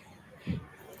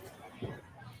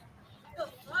 What the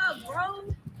fuck,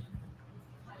 bro?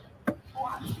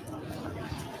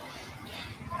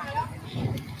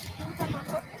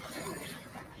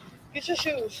 Get your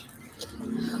shoes.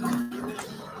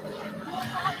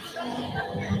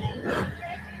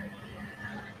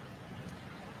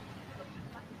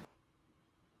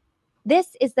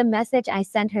 This is the message I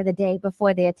sent her the day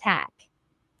before the attack.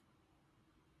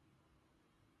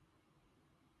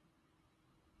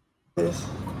 This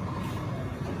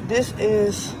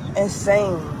is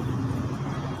insane.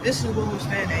 This is where we're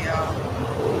standing, y'all.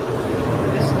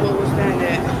 This is where we're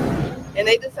standing. And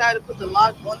they decided to put the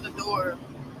lock on the door.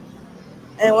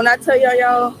 And when I tell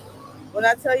y'all,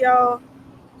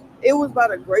 it was by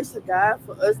the grace of God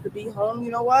for us to be home.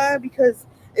 You know why? Because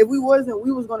if we wasn't,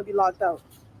 we was going to be locked out.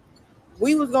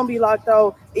 We was going to be locked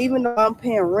out, even though I'm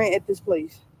paying rent at this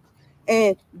place.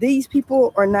 And these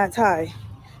people are not Thai.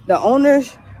 The owner,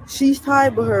 she's Thai,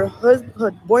 but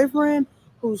her boyfriend,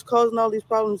 who's causing all these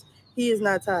problems, he is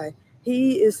not Thai.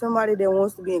 He is somebody that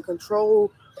wants to be in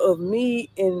control of me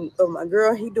and of my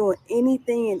girl. He doing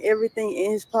anything and everything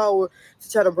in his power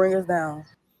to try to bring us down.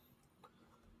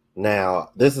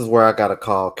 Now, this is where I got to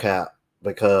call Cap,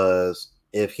 because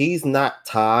if he's not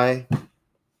Thai,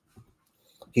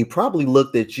 he probably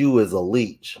looked at you as a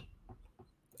leech.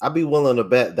 I'd be willing to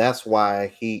bet that's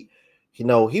why he You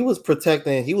know, he was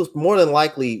more than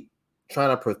likely trying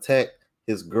to protect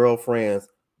his girlfriend's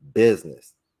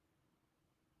business.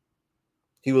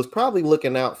 He was probably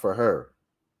looking out for her.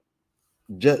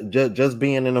 Just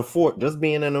being an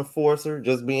enforcer,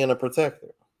 just being a protector.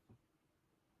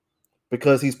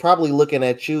 Because he's probably looking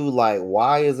at you like,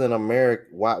 why does an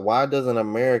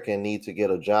American need to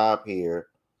get a job here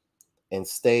and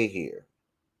stay here?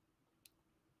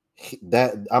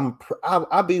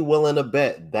 I'd be willing to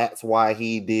bet that's why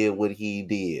he did what he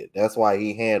did. That's why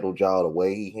he handled y'all the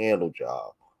way he handled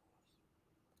y'all.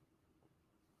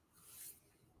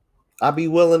 I'd be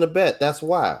willing to bet that's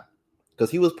why.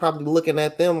 Because he was probably looking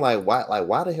at them like, why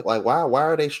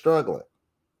are they struggling?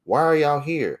 Why are y'all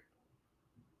here?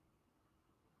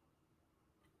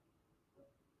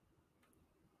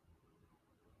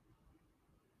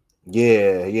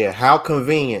 Yeah. How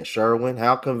convenient, Sherwin.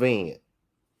 How convenient.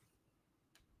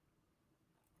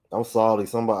 I'm sorry.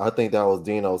 I think that was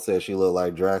Dino said she looked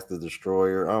like Drax the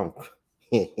Destroyer.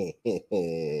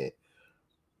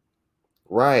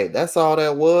 Right. That's all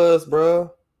that was,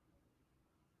 bro.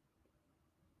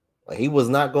 Like, he was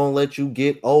not going to let you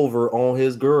get over on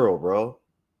his girl, bro.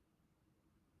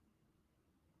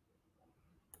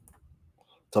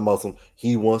 Talking about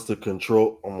he wants to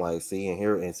control. I'm like,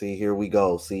 here we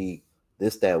go. See,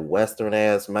 this that Western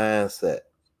ass mindset.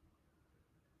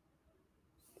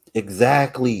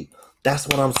 Exactly. That's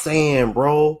what I'm saying,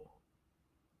 bro.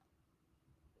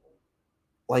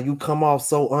 Like, you come off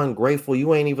so ungrateful.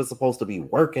 You ain't even supposed to be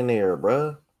working there,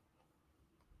 bro.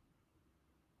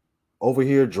 Over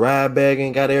here dry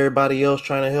bagging, got everybody else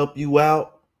trying to help you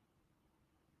out.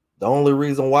 The only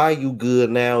reason why you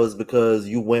good now is because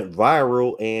you went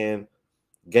viral and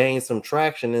gained some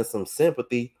traction and some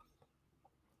sympathy.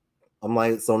 I'm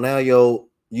like, so now your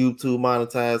YouTube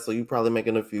monetized, so you probably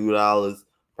making a few dollars,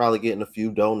 probably getting a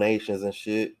few donations and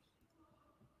shit.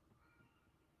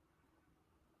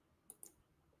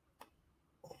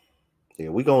 Yeah,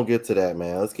 we gonna get to that,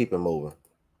 man. Let's keep it moving.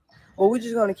 Well, we're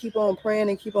just gonna keep on praying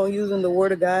and keep on using the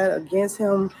word of God against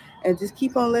him, and just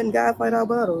keep on letting God fight our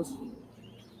battles.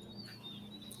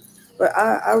 But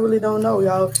I really don't know,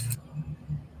 y'all.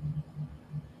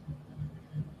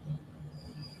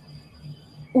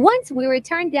 Once we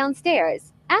returned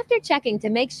downstairs, after checking to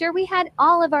make sure we had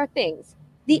all of our things,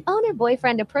 the owner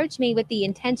boyfriend approached me with the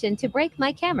intention to break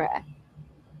my camera.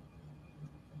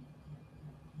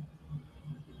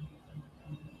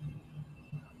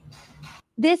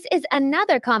 This is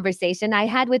another conversation I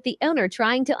had with the owner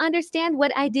trying to understand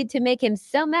what I did to make him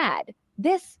so mad.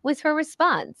 This was her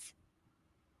response.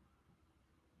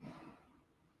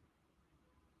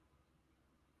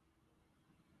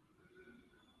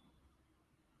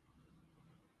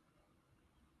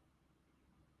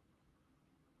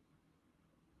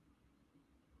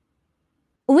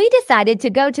 We decided to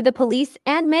go to the police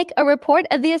and make a report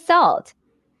of the assault.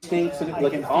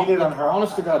 Like,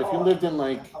 honest to God, if you lived in,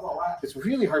 like, it's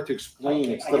really hard to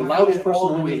explain. It's the loudest person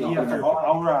who wins in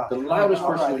America. The loudest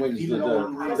person who wins,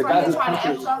 the guy who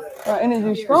punches. And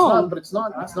it's strong. It's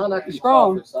not actually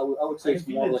strong. I would say it's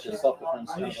more like a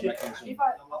self-defense mechanism.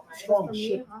 Strong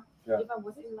shit. Yeah. If I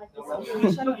was in like this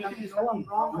situation, I'm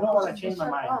wrong. You know what? I changed my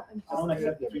mind. I don't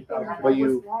accept the 3,000. But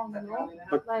you,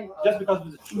 but just because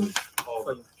of the truth.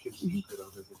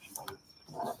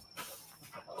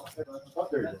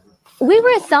 We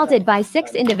were assaulted by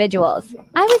 6 individuals.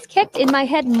 I was kicked in my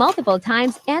head multiple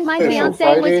times, and my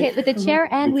fiance was hit with a chair,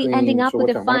 and we ending up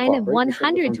with a fine of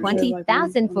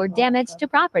 $120,000 for damage to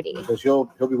property. Because he'll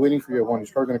be waiting for you at 1.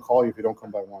 He's probably going to call you if you don't come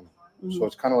by 1. So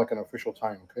it's kind of like an official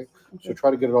time, okay? So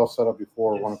try to get it all set up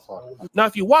before 1 o'clock. Now,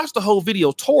 if you watch the whole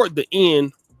video toward the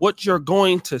end, what you're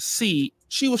going to see,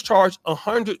 she was charged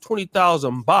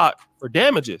 120,000 baht for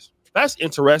damages. That's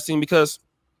interesting because,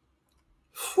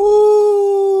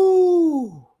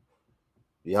 whoo,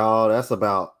 y'all, that's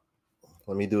about,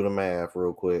 let me do the math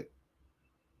real quick.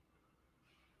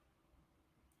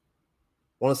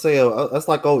 I want to say that's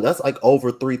like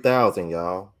over 3,000,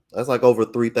 y'all. That's like over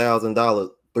 $3,000.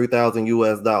 3,000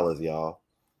 US dollars, y'all.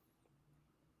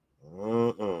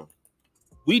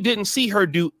 We didn't see her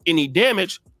do any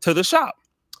damage to the shop,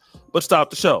 but stop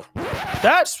the show.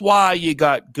 That's why you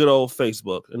got good old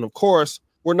Facebook. And of course,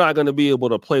 we're not going to be able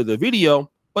to play the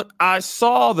video, but I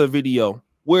saw the video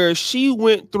where she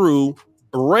went through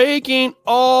breaking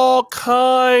all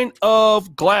kind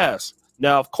of glass.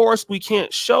 Now, of course, we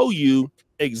can't show you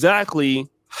exactly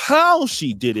how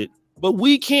she did it, but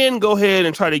we can go ahead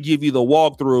and try to give you the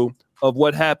walkthrough of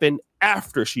what happened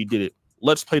after she did it.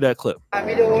 Let's play that clip.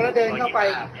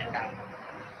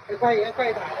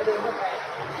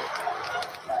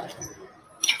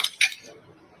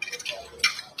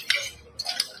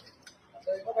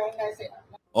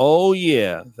 Oh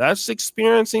yeah, that's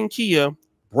experiencing Kia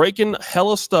breaking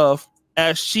hella stuff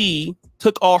as she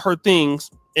took all her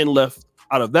things and left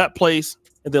out of that place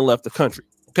and then left the country.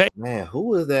 Okay, man,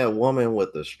 who is that woman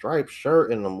with the striped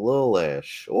shirt and them little ass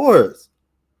shorts?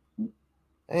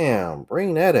 Damn,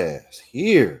 bring that ass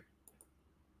here.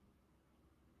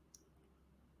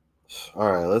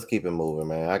 All right, let's keep it moving,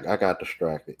 man. I got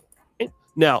distracted.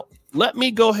 Now let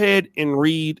me go ahead and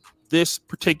read this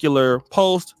particular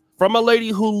post from a lady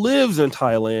who lives in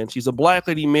Thailand. She's a black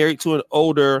lady married to an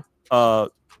older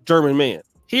German man.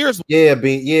 Here's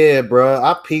yeah, bro.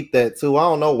 I peeped that too. I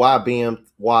don't know why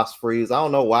Was Freeze. I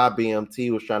don't know why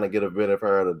BMT was trying to get a bit of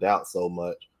her to doubt so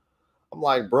much. I'm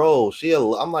like, bro, she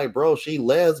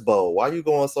lesbo. Why you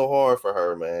going so hard for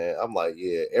her, man? I'm like,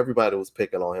 yeah, everybody was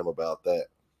picking on him about that.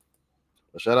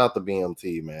 But shout out to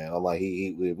BMT, man. I'm like,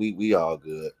 we all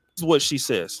good. This is what she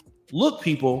says. Look,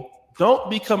 people, don't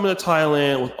be coming to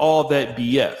Thailand with all that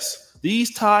BS.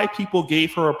 These Thai people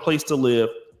gave her a place to live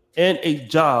and a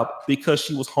job because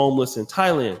she was homeless in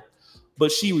Thailand,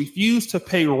 but she refused to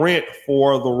pay rent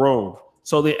for the room.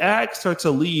 So they asked her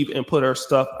to leave and put her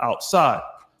stuff outside.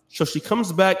 So she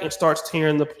comes back and starts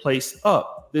tearing the place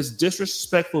up. This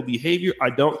disrespectful behavior I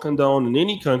don't condone in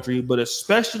any country, but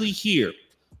especially here.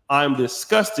 I'm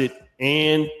disgusted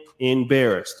and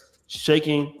embarrassed,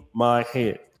 shaking my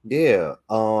head. Yeah.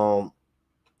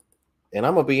 And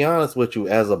I'm gonna be honest with you,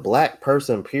 as a black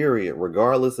person, period,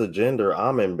 regardless of gender,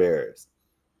 I'm embarrassed.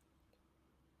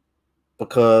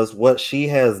 Because what she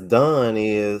has done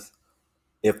is,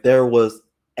 if there was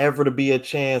ever to be a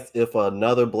chance, if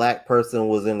another black person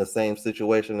was in the same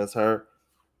situation as her,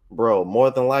 bro,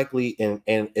 more than likely, and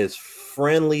as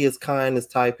friendly as kind as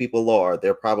Thai people are,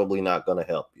 they're probably not gonna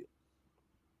help you.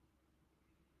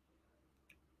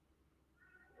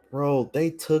 Bro,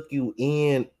 they took you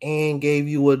in and gave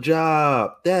you a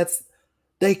job.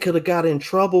 They could have got in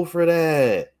trouble for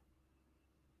that.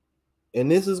 And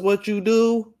this is what you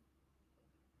do?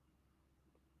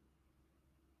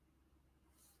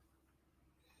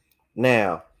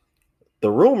 Now,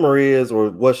 the rumor is, or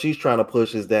what she's trying to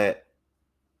push, is that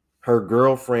her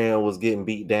girlfriend was getting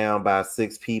beat down by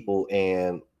 6 people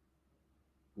and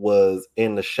was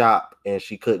in the shop and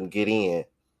she couldn't get in.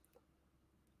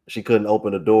 She couldn't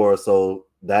open the door, so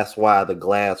that's why the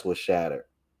glass was shattered.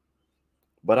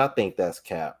 But I think that's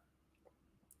cap.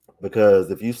 Because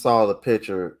if you saw the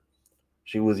picture,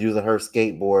 she was using her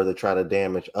skateboard to try to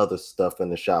damage other stuff in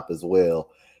the shop as well.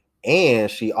 And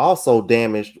she also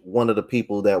damaged one of the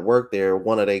people that worked there.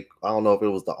 I don't know if it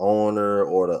was the owner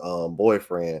or the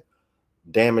boyfriend,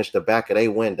 damaged the back of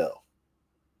their window.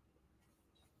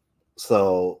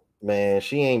 So, man,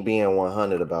 she ain't being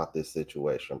 100 about this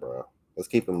situation, bro. Let's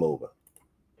keep it moving.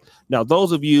 Now,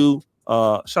 those of you,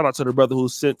 shout out to the brother who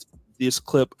sent this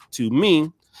clip to me.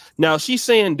 Now, she's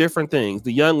saying different things.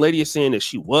 The young lady is saying that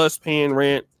she was paying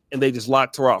rent and they just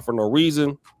locked her out for no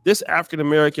reason. This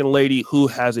African-American lady who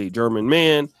has a German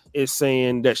man is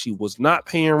saying that she was not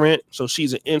paying rent. So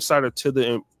she's an insider to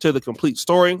the complete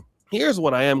story. Here's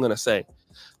what I am going to say.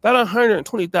 That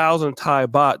 120,000 Thai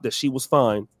baht that she was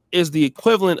fined is the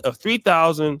equivalent of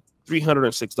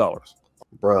 $3,306.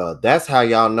 Bruh, that's how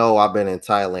y'all know I've been in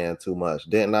Thailand too much.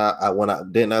 Didn't I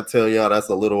tell y'all that's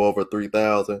a little over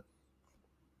 3,000?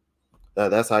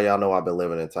 That's how y'all know I've been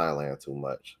living in Thailand too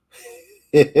much.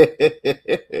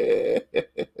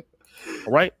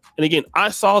 All right. And again, I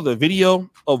saw the video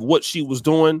of what she was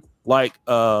doing. Like,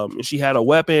 she had a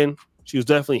weapon. She was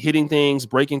definitely hitting things,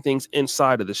 breaking things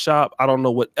inside of the shop. I don't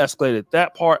know what escalated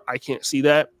that part. I can't see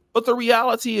that. But the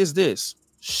reality is this.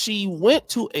 She went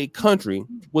to a country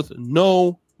with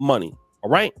no money. All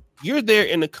right. You're there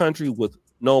in the country with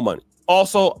no money.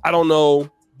 Also, I don't know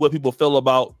what people feel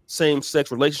about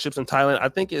same-sex relationships in Thailand. I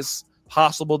think it's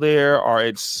possible there, or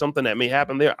it's something that may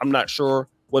happen there. I'm not sure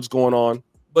what's going on.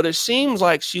 But it seems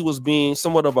like she was being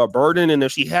somewhat of a burden. And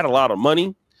if she had a lot of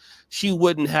money, she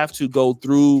wouldn't have to go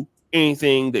through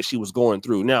anything that she was going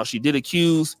through. Now, she did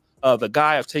accuse the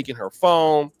guy of taking her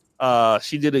phone.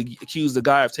 She did accuse the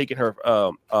guy of taking her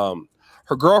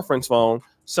girlfriend's phone.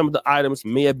 Some of the items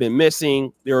may have been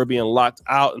missing. They were being locked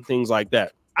out and things like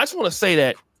that. I just want to say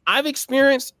that I've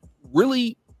experienced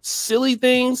really silly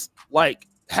things like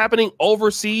happening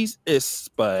overseas,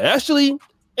 especially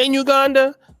in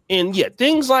Uganda. And yeah,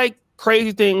 things like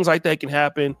crazy things like that can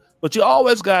happen. But you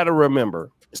always got to remember,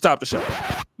 stop the show.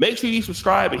 Make sure you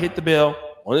subscribe and hit the bell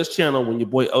on this channel when your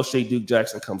boy O'Shea Duke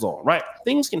Jackson comes on, right?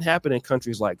 Things can happen in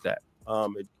countries like that.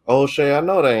 O'Shea, I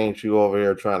know that ain't you over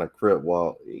here trying to crip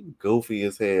walk. You goofy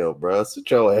as hell, bro.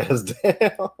 Sit your ass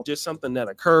down. Just something that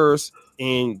occurs,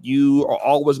 and you are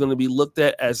always going to be looked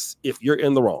at as if you're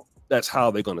in the wrong. That's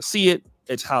how they're going to see it.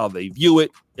 It's how they view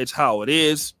it. It's how it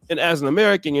is. And as an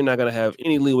American, you're not going to have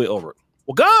any leeway over it.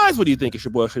 Well, guys, what do you think? It's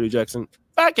your boy, Shady Jackson.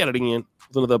 Back at it again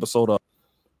with another episode of.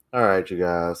 All right, you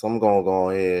guys. I'm going to go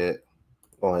ahead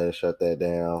and shut that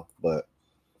down. But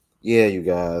yeah, you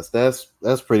guys, that's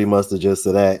pretty much the gist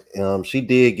of that. She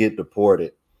did get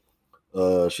deported.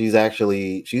 She's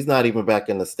not even back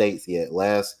in the States yet.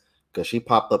 Because she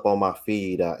popped up on my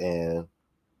feed and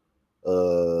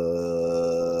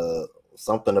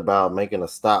something about making a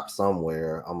stop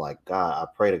somewhere. I'm like, God, I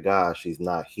pray to God she's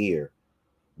not here.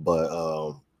 But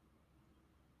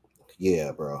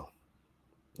yeah, bro.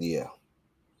 Yeah.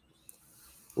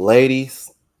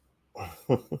 Ladies,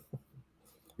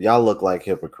 y'all look like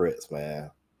hypocrites, man.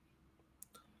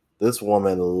 This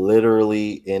woman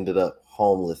literally ended up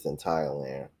homeless in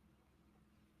Thailand.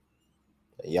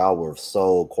 Y'all were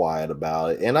so quiet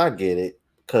about it. And I get it,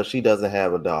 because she doesn't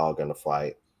have a dog in the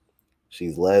fight.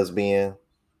 She's lesbian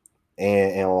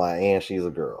and she's a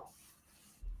girl.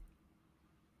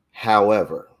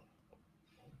 However,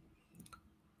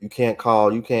 you can't call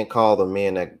the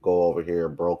men that go over here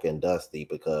broke and dusty,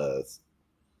 because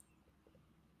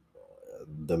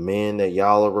the men that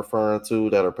y'all are referring to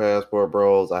that are passport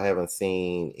bros, I haven't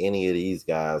seen any of these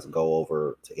guys go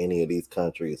over to any of these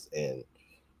countries and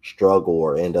struggle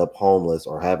or end up homeless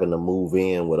or having to move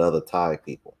in with other Thai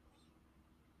people.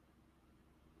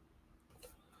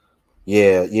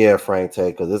 Yeah, Frank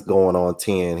Tate, because it's going on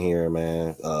 10 here,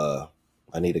 man.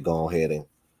 I need to go ahead and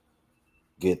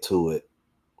get to it.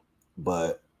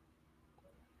 But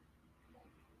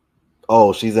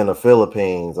oh, she's in the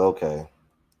Philippines. Okay.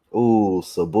 Ooh,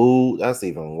 Cebu, that's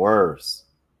even worse.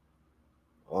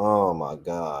 Oh my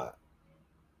God.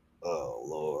 Oh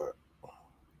Lord.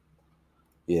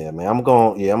 Yeah, man. I'm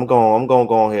going to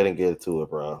go ahead and get to it,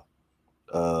 bro.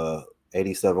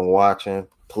 87 watching.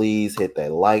 Please hit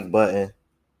that like button.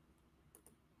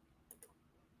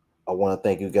 I want to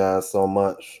thank you guys so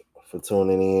much for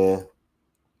tuning in.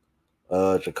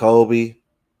 Jacoby,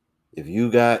 if you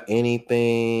got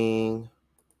anything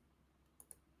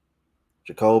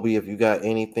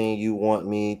you want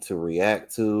me to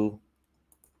react to,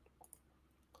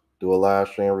 do a live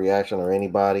stream reaction, or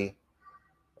anybody,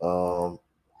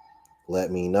 let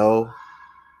me know.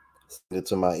 Send it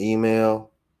to my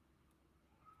email.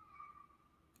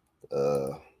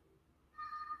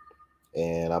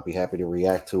 And I'll be happy to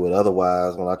react to it.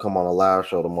 Otherwise, when I come on a live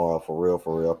show tomorrow, for real,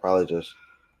 I'll probably just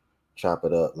chop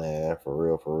it up, man. For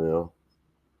real.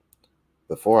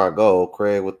 Before I go,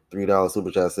 Craig with $3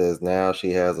 super chat says now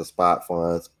she has a spot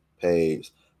funds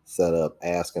page set up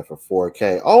asking for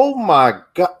 4K. Oh my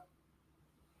God.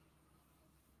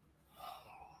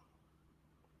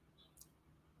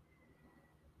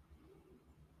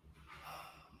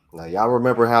 Now y'all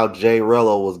remember how Jay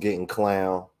Rello was getting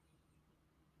clown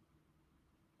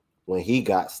when he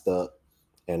got stuck,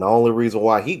 and the only reason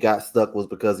why he got stuck was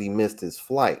because he missed his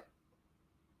flight.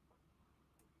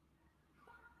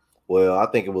 Well, I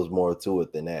think it was more to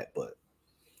it than that, but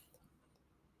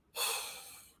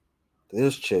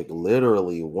this chick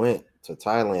literally went to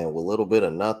Thailand with a little bit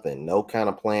of nothing, no kind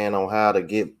of plan on how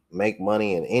to make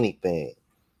money in anything.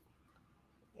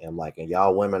 And I'm like, and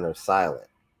y'all women are silent.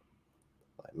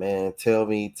 Like, man, tell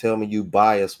me you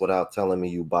biased without telling me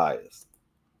you biased.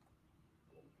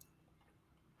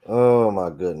 Oh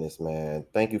my goodness, man.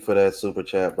 Thank you for that super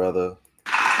chat, brother.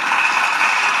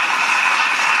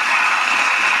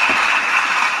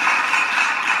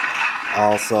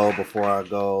 Also, before I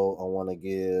go, I want to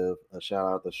give a shout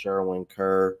out to Sherwin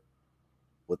Kerr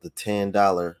with the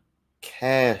 $10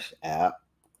 Cash App.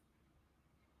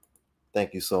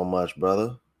 Thank you so much,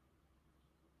 brother.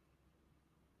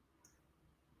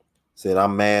 Said,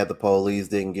 I'm mad the police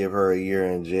didn't give her a year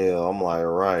in jail. I'm like,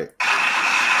 right.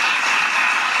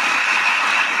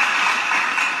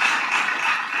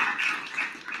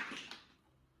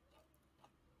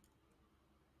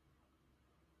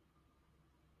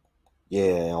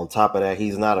 Yeah, on top of that,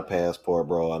 he's not a passport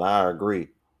bro, and I agree.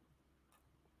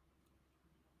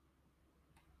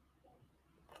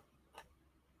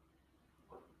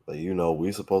 But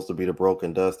we supposed to be the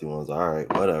broken dusty ones. All right,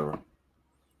 whatever.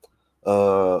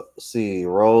 See,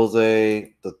 Rose,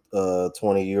 the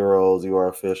 20 euros. You are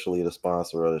officially the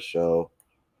sponsor of the show.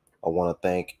 I want to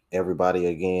thank everybody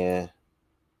again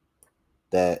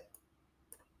that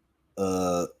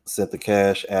sent the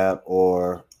Cash App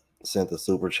or sent the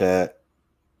super chat.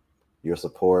 Your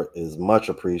support is much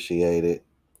appreciated.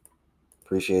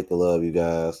 Appreciate the love, you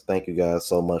guys. Thank you guys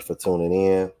so much for tuning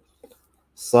in.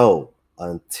 So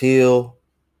until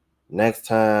next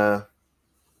time,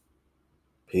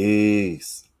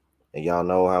 peace. And y'all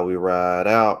know how we ride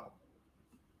out.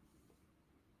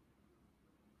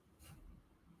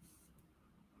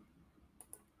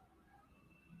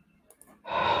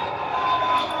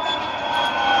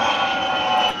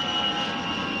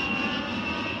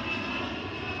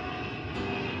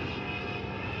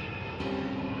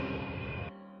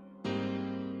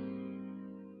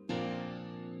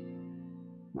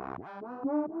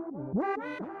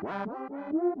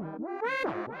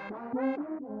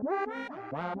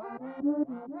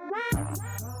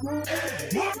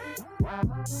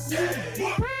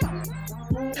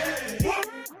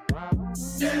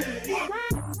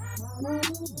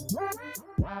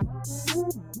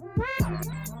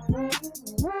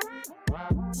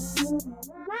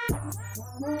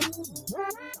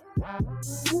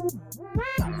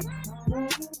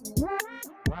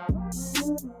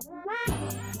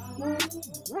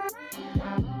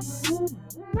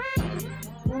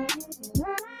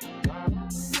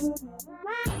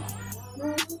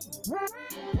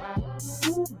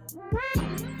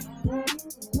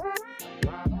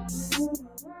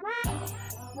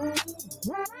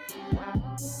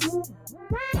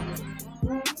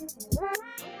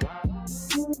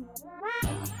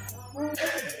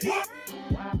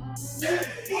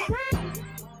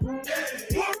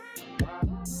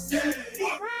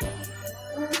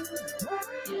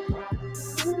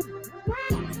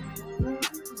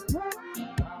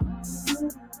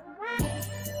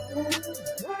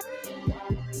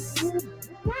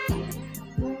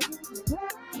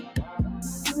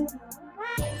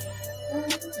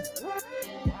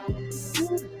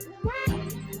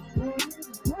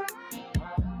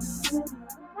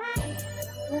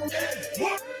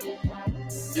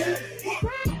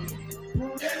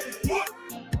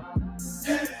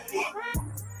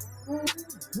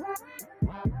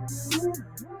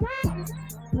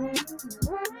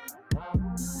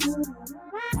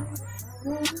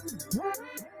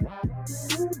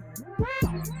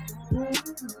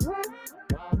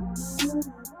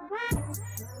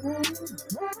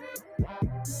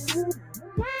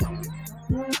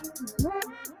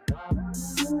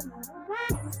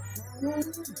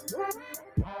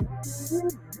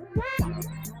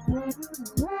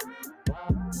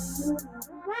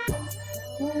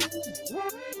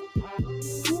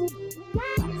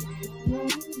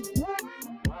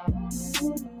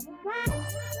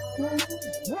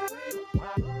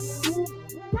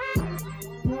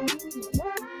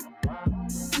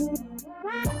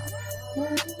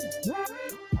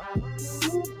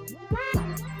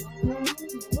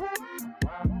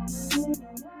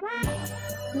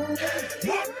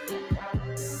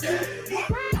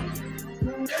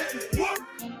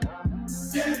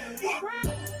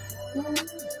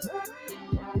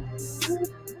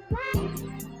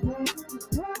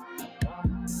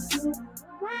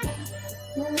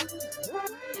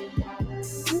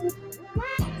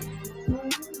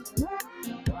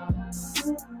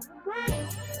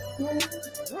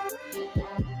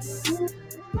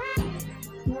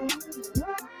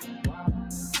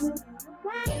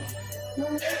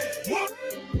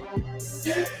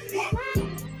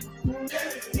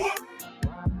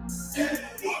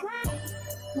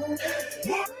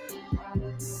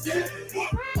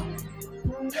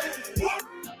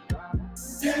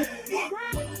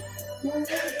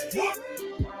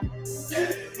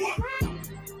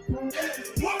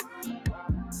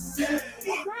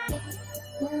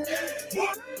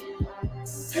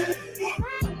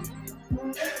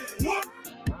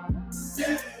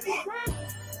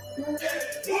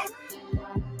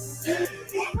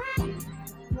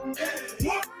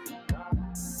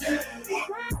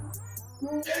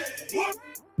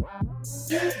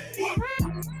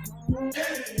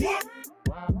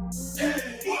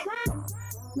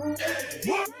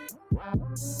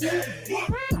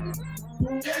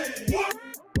 Yeah.